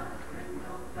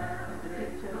 This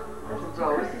is to This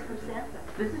Rose. is from Santa.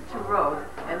 This is to Rose,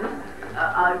 and this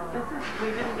is we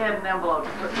didn't get an envelope.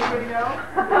 But Anybody know?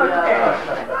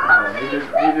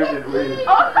 Neither did we.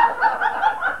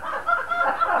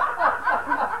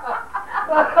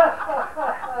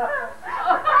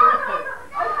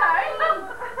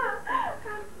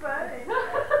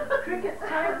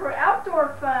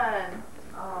 more fun.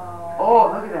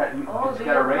 Oh, look at that. You Oh, just the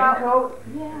got a other raincoat?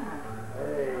 Yeah.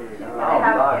 Hey, They how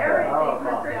have about that? everything. How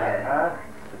about Look that, at huh?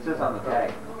 It says on the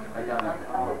tag. Right down there.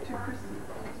 Oh, to Crissy.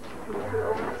 Put it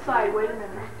over the side. Wait a minute.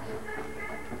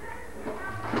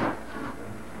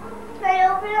 Can I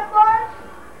open it, Mom?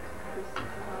 Crissy's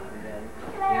on the bed.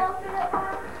 Can I open it,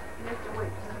 Mom? You have to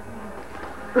wait just a minute.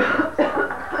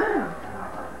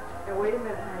 Yeah, wait a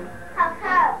minute, honey. How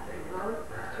come?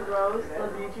 To Rose,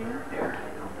 love Eugene. Here.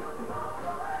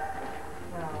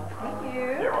 Thank you.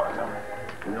 You're welcome.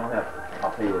 We don't have,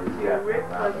 I'll pay you. To Rick,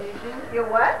 love Eugene. You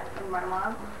what? And my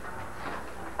mom.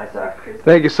 I suck. Crissy,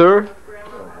 Thank you, sir.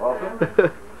 Grandma. Welcome. To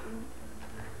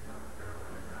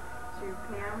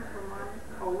Pam for mom.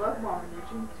 Oh, love mom and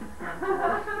Eugene. To Pam.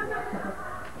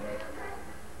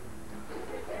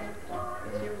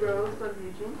 To Rose, love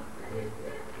Eugene. To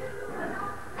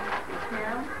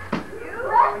Pam.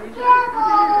 Let's get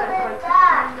over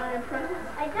that.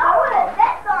 I don't want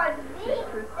this on me,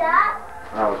 Dad.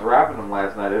 I was wrapping them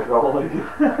last night. It felt like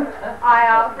I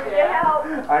offered to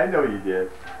help. I know you did.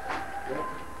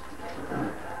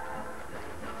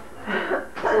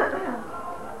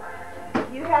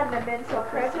 You hadn't have been so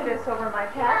prejudiced over my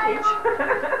package.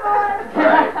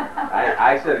 Right.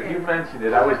 I said if you mentioned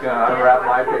it, I was going to unwrap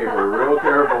my paper real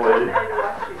carefully.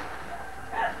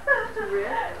 To Rick.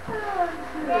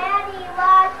 Daddy,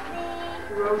 watch me.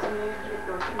 To Rose and Eugene.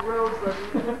 Go to Rose, love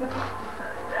Eugene.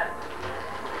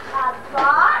 A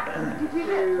box? Did you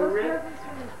get those presents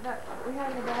from that we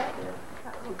had in the bag?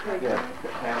 Yeah,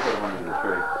 Pam put them under the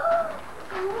tree.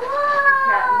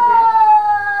 Cat and Dick.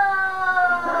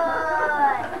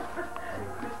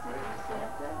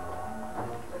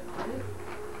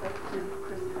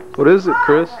 What is it,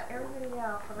 Chris? Everybody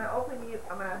else. I'm gonna open you.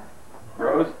 I'm gonna.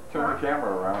 Rose, turn the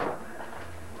camera around.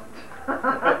 And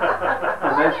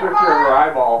then switch your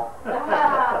eyeball. Wow,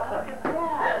 look at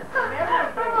that.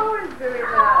 Remember, I'm always doing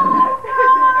that.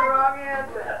 The wrong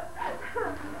answer.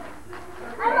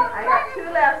 Okay, I got two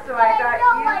left, so I got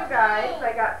you guys.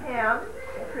 I got Pam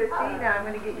and Crissy. Now I'm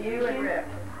gonna get you and Rick.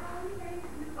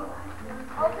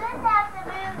 I'll just have to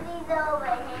move these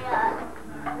over here.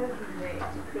 This is me.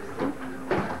 Crissy.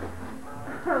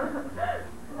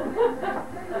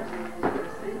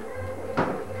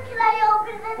 Can I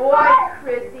open this Boy, one?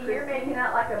 Crissy, you're making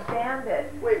out like a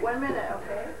bandit. Wait 1 minute,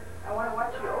 okay? I want to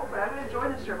watch you open. I'm going to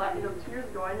join this year. Like, 2 years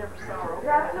ago, I never saw her open.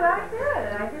 That's what I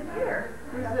said, and I did here.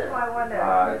 Who's That's this? why I wanted to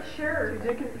Uh, make sure. To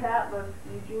Dick and Pat, love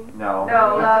Eugene. No.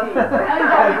 No, love.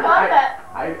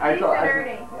 I He thought, said I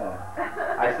Ernie. said,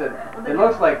 yeah. I said, it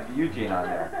looks like Eugene on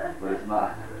there, but it's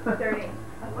not. Ernie. It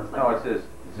looks like No, it says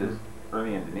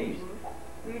Ernie and Denise.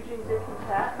 Eugene, Dick, and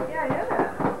Pat. Yeah, I know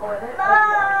that. Oh, it is?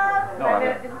 Mom! No, I I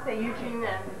meant- didn't say Eugene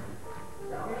and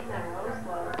Rose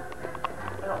love.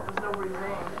 There's nobody's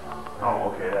name.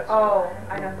 Oh, okay, that's. Oh,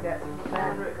 I know who that is. And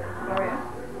That. Rick. Oh, yeah.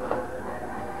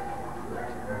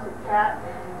 To Pat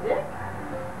and Dick.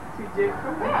 To Dick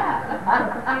from Pat.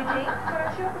 Eugene, why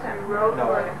don't you open To that? Rose, No.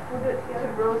 to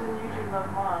Rose and Eugene love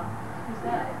mom. Who's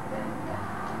that?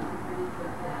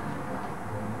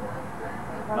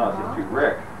 No, it says to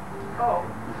Rick. Oh.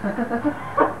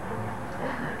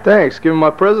 Thanks, giving my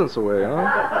presents away, huh?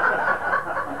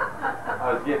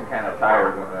 I was getting kind of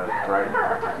tired when I was writing. To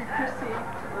Crissy,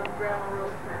 love Grandma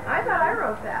Rose. I thought I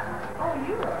wrote that. Oh,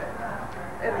 you wrote it.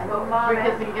 It's what Mom Rick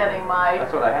is. isn't getting my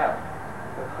That's what I have.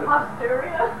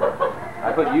 Osteria.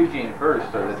 I put Eugene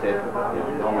first so that they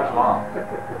know which mom. To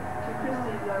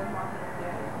Crissy, love mom and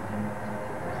dad.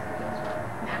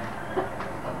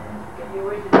 Okay, you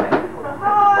waited a minute.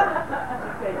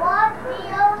 Okay. Watch me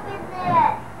open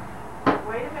this.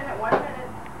 Wait a minute, 1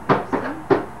 minute.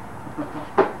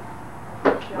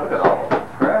 Look at all the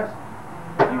crest.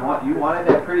 You wanted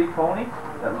that pretty pony?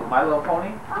 That My Little Pony?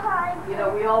 You know,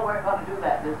 we all weren't going to do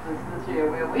that this year,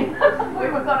 were we? We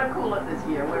were going to cool it this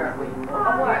year, weren't we?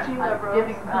 What? Eugene love Rose.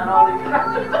 Giving on all these You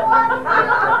want me to open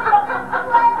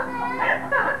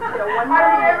Yeah, 1 I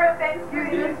minute. remember at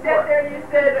Thanksgiving you sat there and you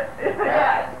said,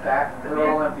 Yeah. Back, they're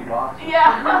all empty boxes.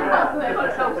 Yeah. They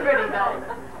look so pretty though.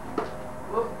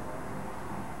 Whoop.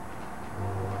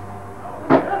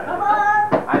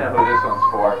 I know who this one's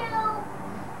for.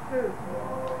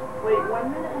 Wait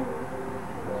 1 minute.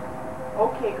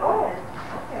 Okay, go ahead.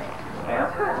 Pam?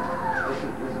 This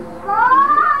is.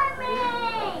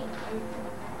 Mommy!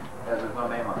 There's no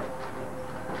name on it.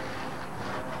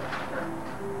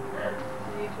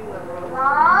 Eugene love Rose.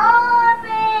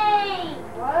 Mommy!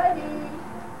 Buddy.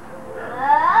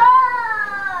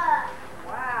 Ah!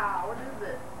 Wow, what is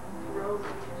it? Rose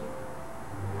and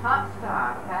Eugene. Top Star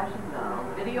Fashion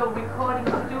Video Recording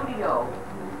Studio.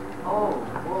 Oh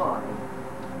boy.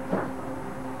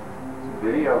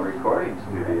 video recording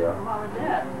studio. Mom and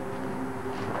Dad.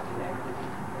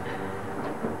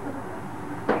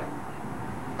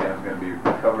 Sam's gonna be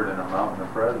covered in a mountain of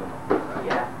presents.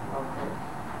 Yeah.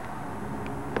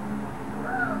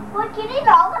 We're getting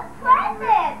all the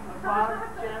presents. Bob,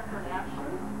 Jennifer, and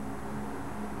Ashley.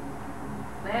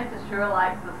 Santa sure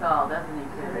likes us all, doesn't he,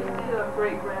 Crissy? Crissy, the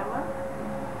great grandma.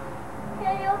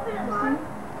 Can you open it, Mom?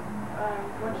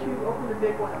 Once you open the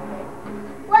big one, okay?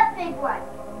 What big one?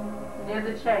 Near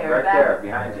the chair. Right back. there,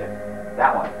 behind you.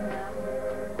 That one.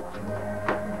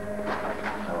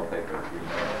 I will take her.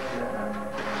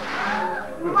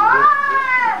 Mom!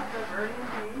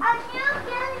 A new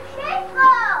getting shake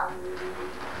ball!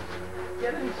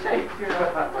 Get in shape, girl.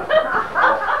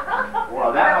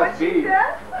 Well, that must be.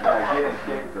 Yeah, get in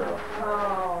shape, girl.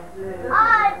 Oh, dude.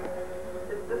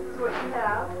 This is what you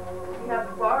have. You have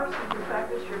the bar so you can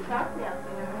practice your tap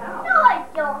dancing in the house. No, I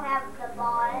don't have the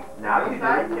ball. Now you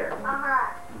Inside do. here.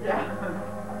 Uh-huh. Yeah.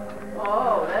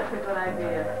 Oh, that's a good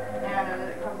idea. And then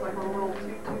it comes like a little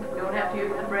tutu. You don't have to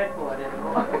use the breadboard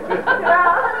anymore. Can we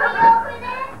open it?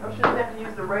 Oh, she doesn't have to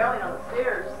use the railing on the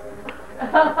stairs.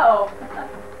 Oh.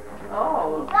 You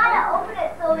Oh. gotta open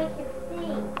it so we can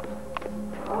see.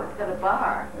 Oh, it's got a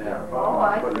bar. Yeah. Oh, I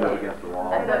Put it see. up against the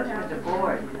wall. I thought you was a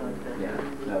board. You know, Yeah.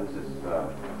 No, this is, the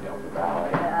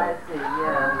ballet. Yeah, I see,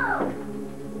 yeah.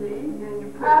 See? And you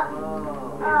put Oh,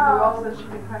 the wall so she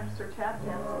can practice her tap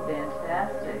dancing.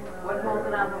 fantastic. What holds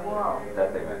it on the wall? That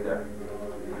thing right there.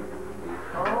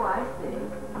 Oh, I see.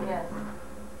 Yes.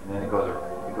 And then it goes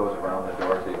around the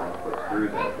door so you don't put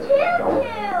screws in The it.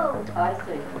 tutu! I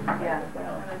see. Yeah. And a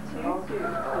Oh, tutu. good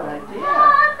idea.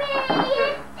 Mommy,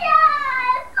 it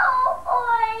does! Oh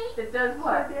boy! It does It's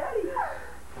what? your daddy.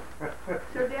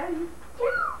 It's your daddy.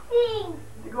 Two things!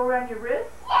 To go around your wrist.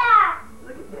 Yeah!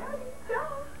 Look at daddy. Go.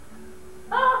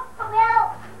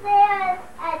 Well, there's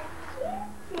a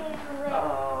tutu with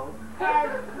Oh. and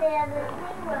there's a thing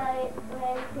where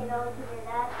you can open it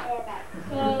up and a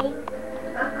cake.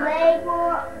 Leg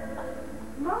more.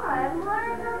 Mom, what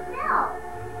are those now?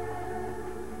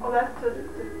 Oh, that's to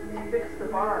fix the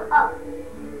bar. Oh.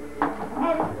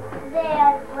 And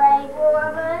there's leg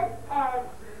warmers and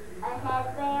a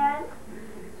headband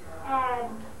and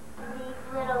these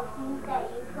little things that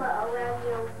you put around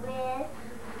your wrist.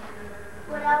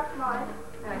 What else, Mom?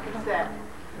 And a cassette.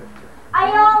 I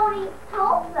already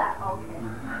told them. Okay.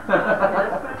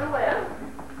 Let's put it away.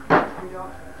 You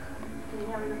don't. Can you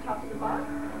have it on top of the box?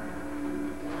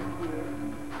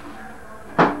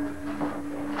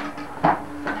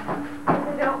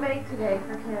 They don't make today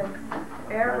for kids.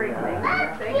 Everything.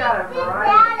 They got a Get out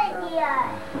variety. of here.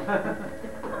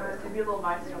 To be a little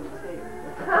nicer on the tape.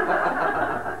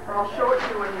 Or I'll show it to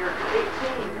you when you're 18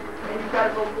 and you've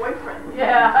got a little boyfriend.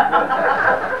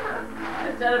 Yeah.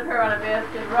 Instead of her on a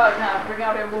basket rug, now bring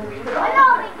out her movies. When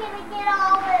are we gonna get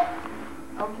all this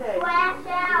Okay. trash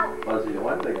out? Well, see, the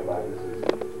one thing about this is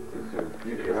her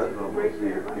future husband will see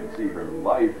her, can see her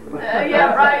life.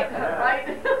 Yeah, right.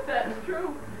 Right. That's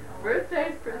true.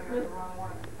 Birthdays, Christmas.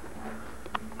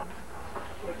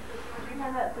 Did you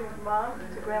hand that to Mom,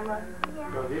 to Grandma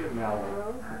Go here now.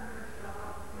 Rose?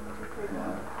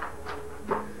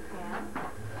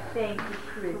 Thank you, To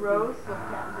Crissy. Rose, so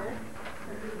Pat Dick.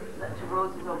 That to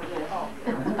Rose is over there.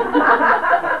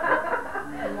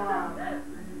 Mom.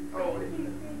 Oh, thank you.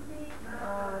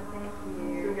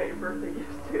 So we got your birthday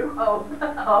gifts too. Oh,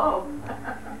 oh.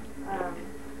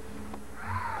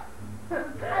 A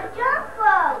jump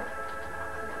rope.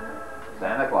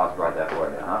 Santa Claus brought that for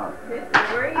you, huh? Crissy,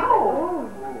 where are you? Oh!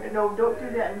 No, don't do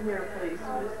that in here, please.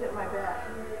 You just hit my back.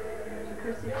 To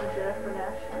Crissy from Jennifer and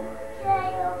Ashley. Can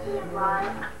you keep on?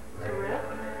 To Rick.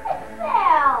 It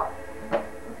fell.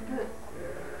 What's this?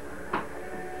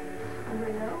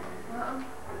 Anybody know?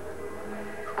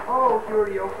 Oh, you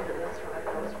already opened it. That's right.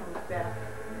 That was from the back.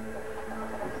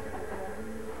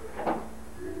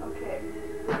 Okay.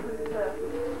 This is to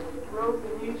Rose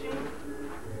and Eugene.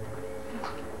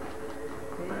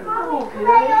 Mommy, can I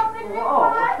open this Whoa.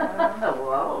 one?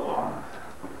 Whoa.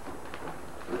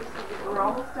 We're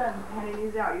almost done handing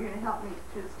these out. You're going to help me.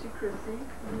 This is to Crissy.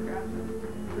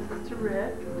 This is to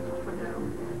Rick. For no.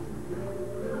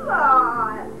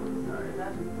 Aw. Sorry,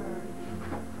 that's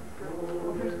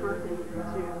here's birthday too.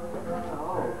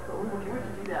 Oh. But we can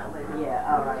do that later.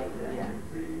 Yeah, all right. Yeah.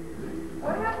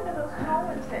 What happened to those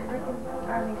columns that Rick and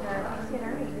Army Casey and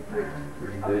Ernie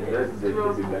This is They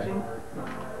Rose should and be back. Eugene.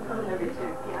 Maybe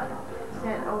two. Yeah.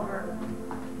 sent over?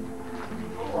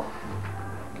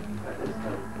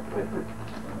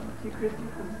 To Crissy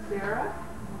from Sarah.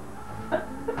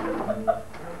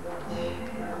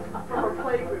 From her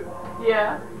playgroup.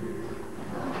 Yeah.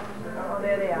 Oh,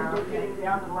 there they are. We're getting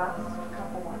down to the last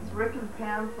couple ones. Rick and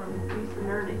Pam from Lisa and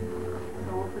Ernie.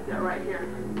 So we'll put that right here.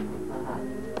 And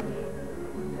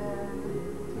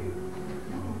two.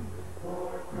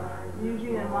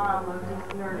 Eugene and Mom of Lisa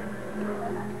and Ernie.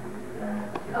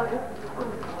 Oh, yeah.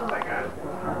 Oh, I got it.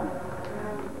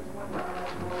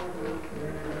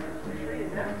 The tree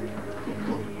is empty.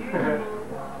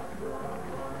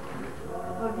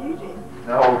 Of Eugene.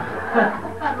 No.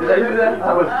 Did I do that? I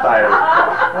was tired.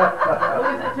 Who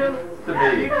is it to? To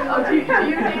me. Oh, to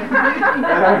Eugene.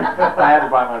 I had to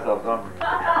buy myself something.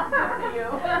 To you.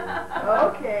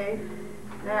 Okay.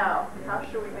 Now, how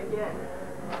should we begin?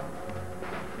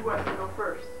 Who wants to go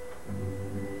first?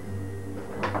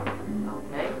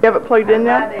 Okay. You have it plugged in I'm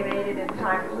now? glad they made it in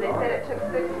time, because they said it took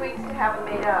 6 weeks to have it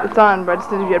made up. It's on, but I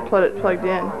just need to get it plugged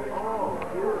in.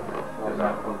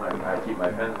 I keep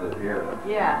my pens here.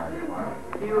 Yeah.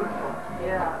 Beautiful.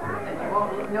 Yeah. And you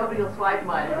won't, nobody will swipe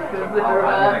mine because they're,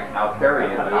 I'll carry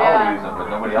it and I'll use them, but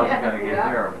nobody else is going to get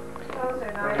near them. Those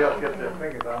are nice. Somebody else gets their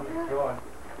fingers on it. Go on.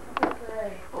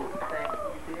 Oh, thank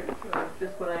you, dear.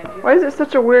 Just what I need. Why is it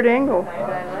such a weird angle?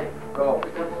 Oh,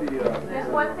 let's see, There's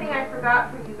one thing I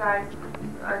forgot for you guys.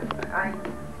 I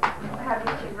had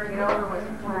Eugene bring it over was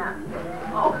plant.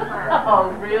 Oh, plant.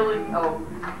 Oh, really? Oh.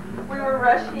 We were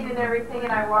rushing and everything,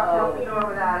 and I walked out the door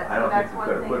without it. I So don't that's think we one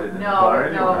could have thing. put it in the No, car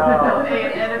no, anyway. no.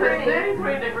 And if it's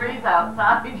 33 degrees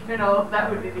outside, you know, that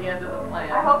would be the end of the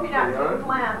plant. I hope you're not doing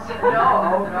plants.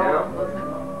 No, no. Listen,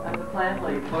 I'm the plant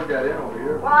lady. plug that in over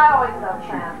here. Well, I always love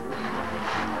plants.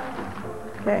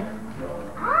 Okay.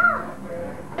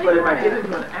 But if I get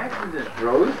into an accident,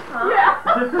 Rose?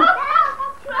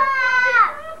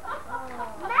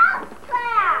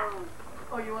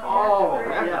 Oh, you want Oh,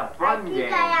 that's a fun I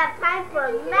game. have time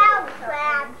for mouse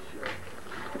trap.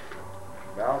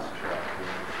 Mouse trap.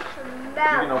 You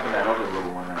can open that other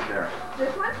little one right there.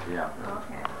 This one? Yeah.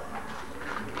 Okay.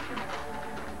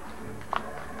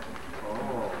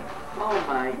 Oh. Oh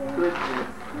my goodness.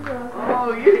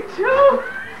 Oh, you too?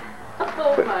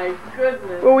 Oh my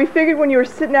goodness. Well, we figured when you were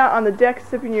sitting out on the deck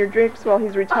sipping your drinks while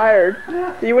he's retired,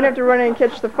 that you wouldn't have to run in and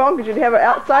catch the phone because you'd have it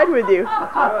outside with you. You'll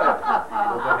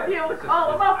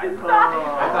call him up inside.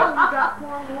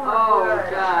 Oh,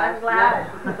 God. I'm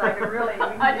glad because I could really.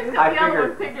 I just got the other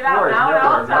one figured out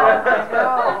now.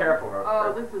 Now Careful, Rose.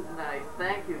 Oh, this is nice.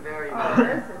 Thank you very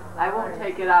much. I won't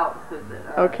take it out since it.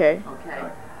 Okay. Okay.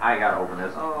 I gotta open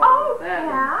this. Oh, that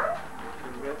Yeah? is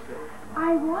terrific.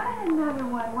 I wanted another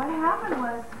one. What happened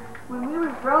was, when we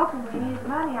were broke and we needed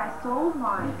money, I sold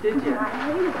mine. Did you? And I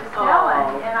hated to sell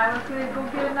Oh. it. And I was going to go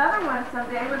get another one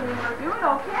someday when we were doing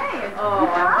okay. And Oh, you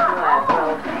I'm got- glad. Oh,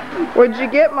 Well, thank you. What'd you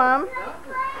get, Mom?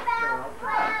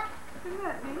 Isn't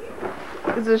that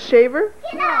neat? Is it a shaver?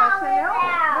 Yeah, it's a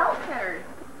nail cutter.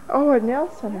 Oh, a nail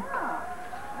center.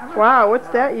 Wow, what's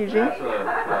that, Eugene?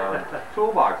 That's a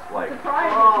toolbox like.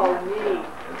 Oh, neat.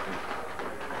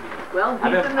 Well, he's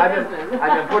in the business.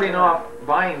 I've been putting off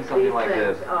buying something These like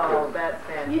things. this. Oh, that's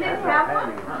fantastic. You didn't have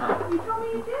one? Uh-uh. You told me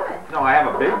you did. No, I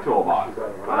have a big toolbox,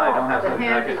 but I don't have The something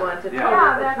handy I can- one to yeah.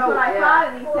 Yeah, that's what I Yeah. thought,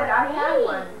 and he said I had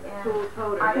one. And Tool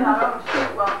toter. I thought, oh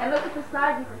shoot, well, and look at the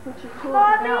side, you can put your tools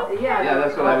out. Yeah,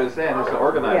 that's what I was saying. It's an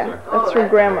organizer. Yeah, that's from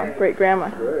Grandma, great Grandma.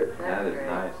 Great. That is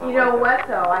nice. I You know like what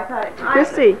though, I thought.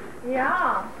 Chrissy, Yeah,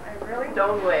 I really.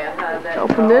 Stoneway, I thought that.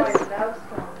 open this.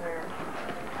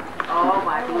 Oh,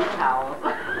 my blue towel.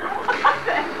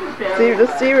 See,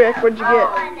 let's see, Rick, what'd you get?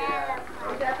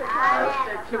 They're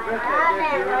terrific.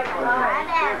 They're beautiful.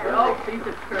 Oh, these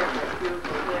are perfect.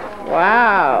 Beautiful. Yeah.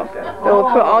 Wow. It'll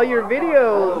put all your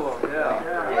videos, Oh,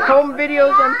 yeah. home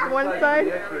videos on one side, I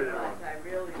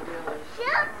really, really.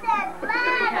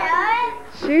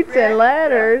 shoots and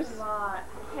ladders. Oh,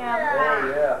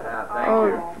 yeah. Thank Oh.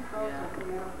 you.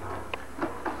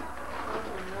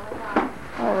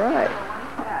 All right.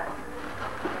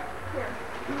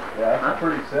 Yeah, that's a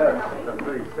pretty set. That's a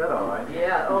pretty set, all right.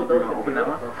 Yeah, oh, You those gonna are open that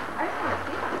one?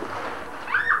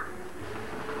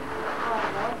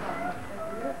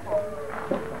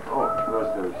 Oh, those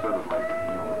are sort of like,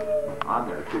 you know, on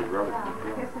there too, rubber.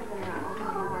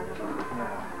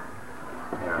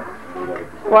 Yeah.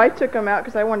 Well, I took them out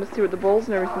because I wanted to see what the bowls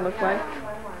and everything looked like.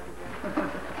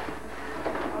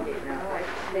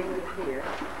 Take this here.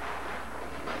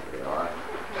 All right.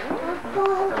 I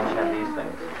wish I had these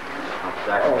things. I'll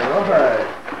stack All them. right.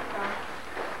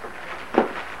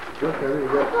 Look, I think we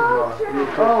got some, new Oh,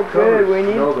 covers. good, we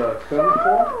need- No, the center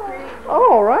floor?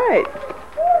 All right.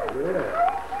 Yeah.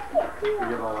 You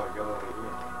don't want to go over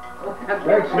here.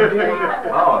 Thanks, Eugene.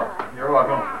 Oh, you're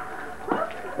welcome.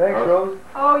 Thanks, Rose.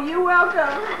 Oh, you're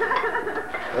welcome.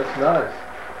 That's nice.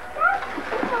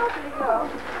 There you go.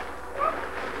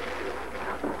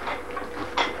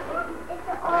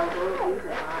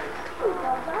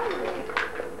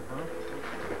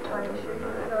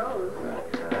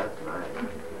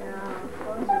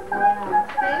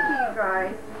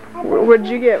 What'd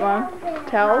you get, Mom?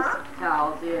 Towels?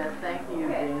 Towels, yes, thank you,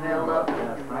 Eugene. I love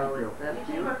them. Really, that's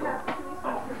beautiful.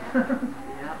 Yeah.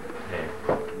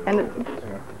 And it,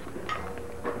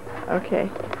 okay.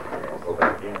 Go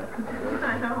back in.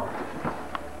 I know.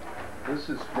 This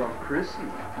is from Crissy.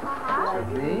 Uh-huh.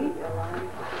 Me?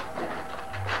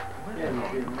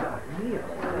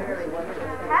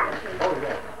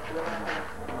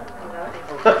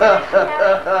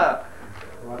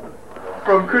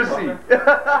 From Crissy.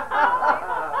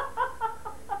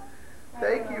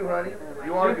 Thank you, honey.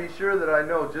 You want to be sure that I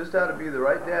know just how to be the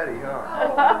right daddy,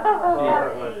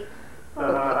 huh?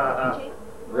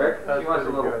 Rick, she wants a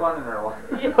little fun in her life.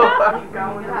 When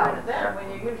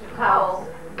you use your towels,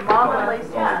 Mom and Lacey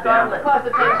Scarlett. Plus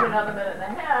it takes you another minute and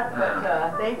a half,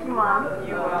 but Thank you, Mom.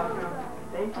 you're welcome.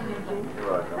 Thank you, Eugene.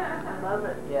 You're welcome. I love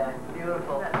it. Yeah,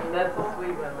 beautiful. That's a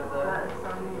sweet one with That the, is so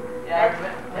neat.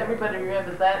 yeah, everybody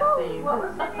remembers that scene. What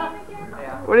was her name again?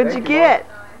 Yeah. What did Thank you you, get?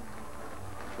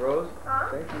 Rose,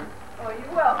 thank you. Oh,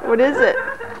 you're welcome. What is it?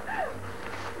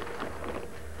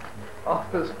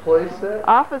 Office playset?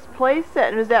 Office playset.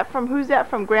 And is that from, who's that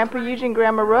from? Grandpa Eugene,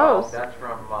 Grandma Rose? That's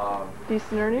from,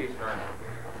 Decent Ernie? Eastern.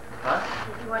 Huh?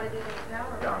 You want to do the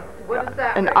John. What is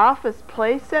that? An office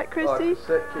playset, Crissy?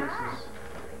 Cassette cases.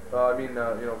 VHS. Oh,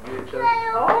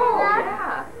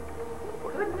 yeah.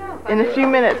 Good enough. In a few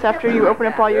minutes after you open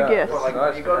up all your Yeah. gifts. Well, like,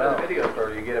 Nice you go to now. the video store,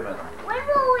 you get them in. When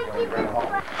will we get this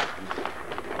back?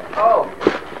 Oh!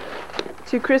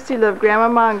 To Crissy love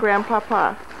Grandmama and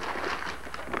Grandpapa.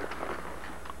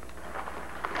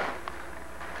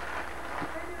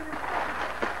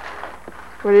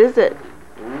 What is it?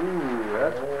 Ooh,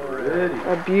 that's pretty.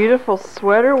 A beautiful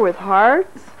sweater with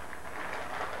hearts?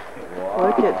 Wow.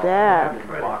 Look at that.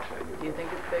 Do you think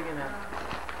it's big enough?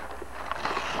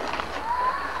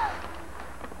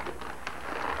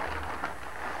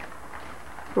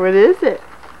 What is it?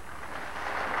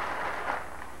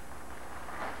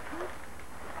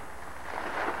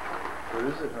 What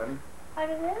is it, honey? I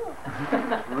don't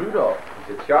know. Rudolph.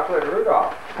 It's chocolate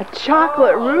Rudolph. A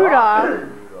chocolate Rudolph.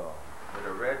 Rudolph. With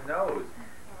a red nose.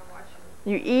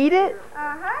 You eat it?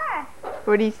 Uh-huh.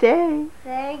 What'd he say?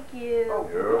 Thank you.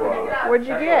 You're welcome. What'd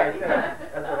you get?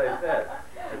 That's what I said.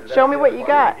 Show me what you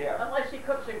got. Unless she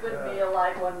cooks a good meal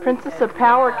like one Princess weekend. of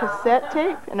Power cassette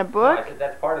tape and a No, I book. said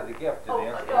that's part of the gift. To the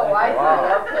Oh, installation. I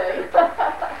Wow. said,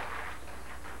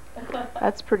 okay.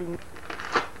 That's pretty neat.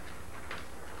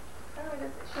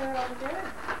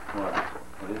 What?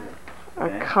 What is it?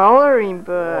 A coloring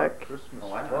book. Christmas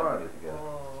Oh, I know. fun.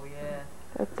 Oh, yeah.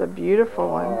 That's a beautiful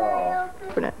one.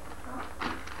 Open it.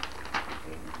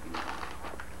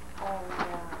 Oh,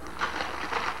 yeah.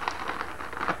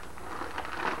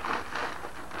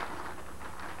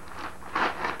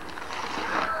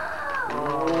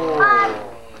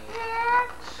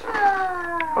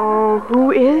 Oh,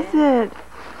 who is it?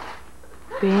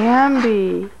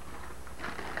 Bambi.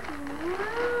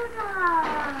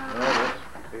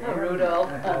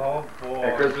 Rudolph. Oh boy.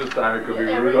 At Christmas time it could be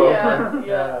Yeah, Rudolph.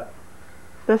 yeah.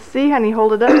 Let's see, honey.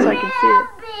 Hold it up so I can see it.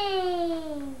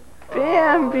 Bambi.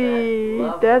 Bambi.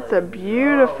 Oh, that's That's a lovely.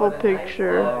 beautiful Oh, what a nice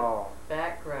picture. Wow.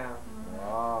 Background.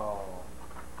 Wow.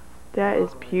 That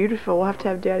is beautiful. We'll have to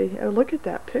have Daddy. Oh, look at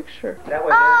that picture. That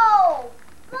way Oh,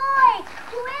 boy,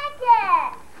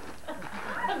 cricket.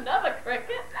 Another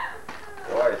cricket?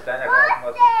 Boy, Santa Claus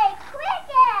must. Birthday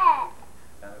cricket.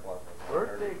 Santa Claus must.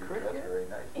 Birthday That's cricket? very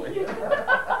nice.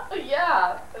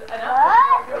 Yeah.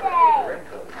 Birthday.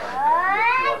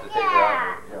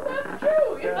 That's true.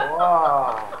 Yeah.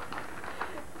 Wow.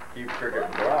 Keep cricket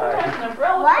That's dry. an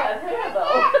umbrella What? with that hair,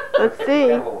 though. Let's Got see.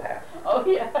 a little hat. Oh,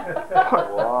 yeah.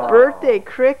 Wow. Birthday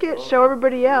cricket. Show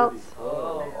everybody else.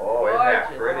 Oh, Oh, isn't that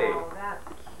gorgeous. pretty? Oh, that's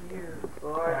cute.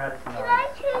 Gorgeous. Can I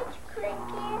choose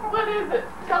cricket? What is it?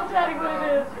 Tell Daddy what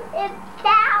it is. It's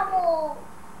towel.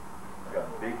 Got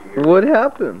big ears. What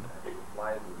happened?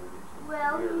 Flies with it.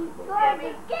 Well, he's going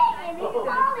to get it. He's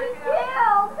going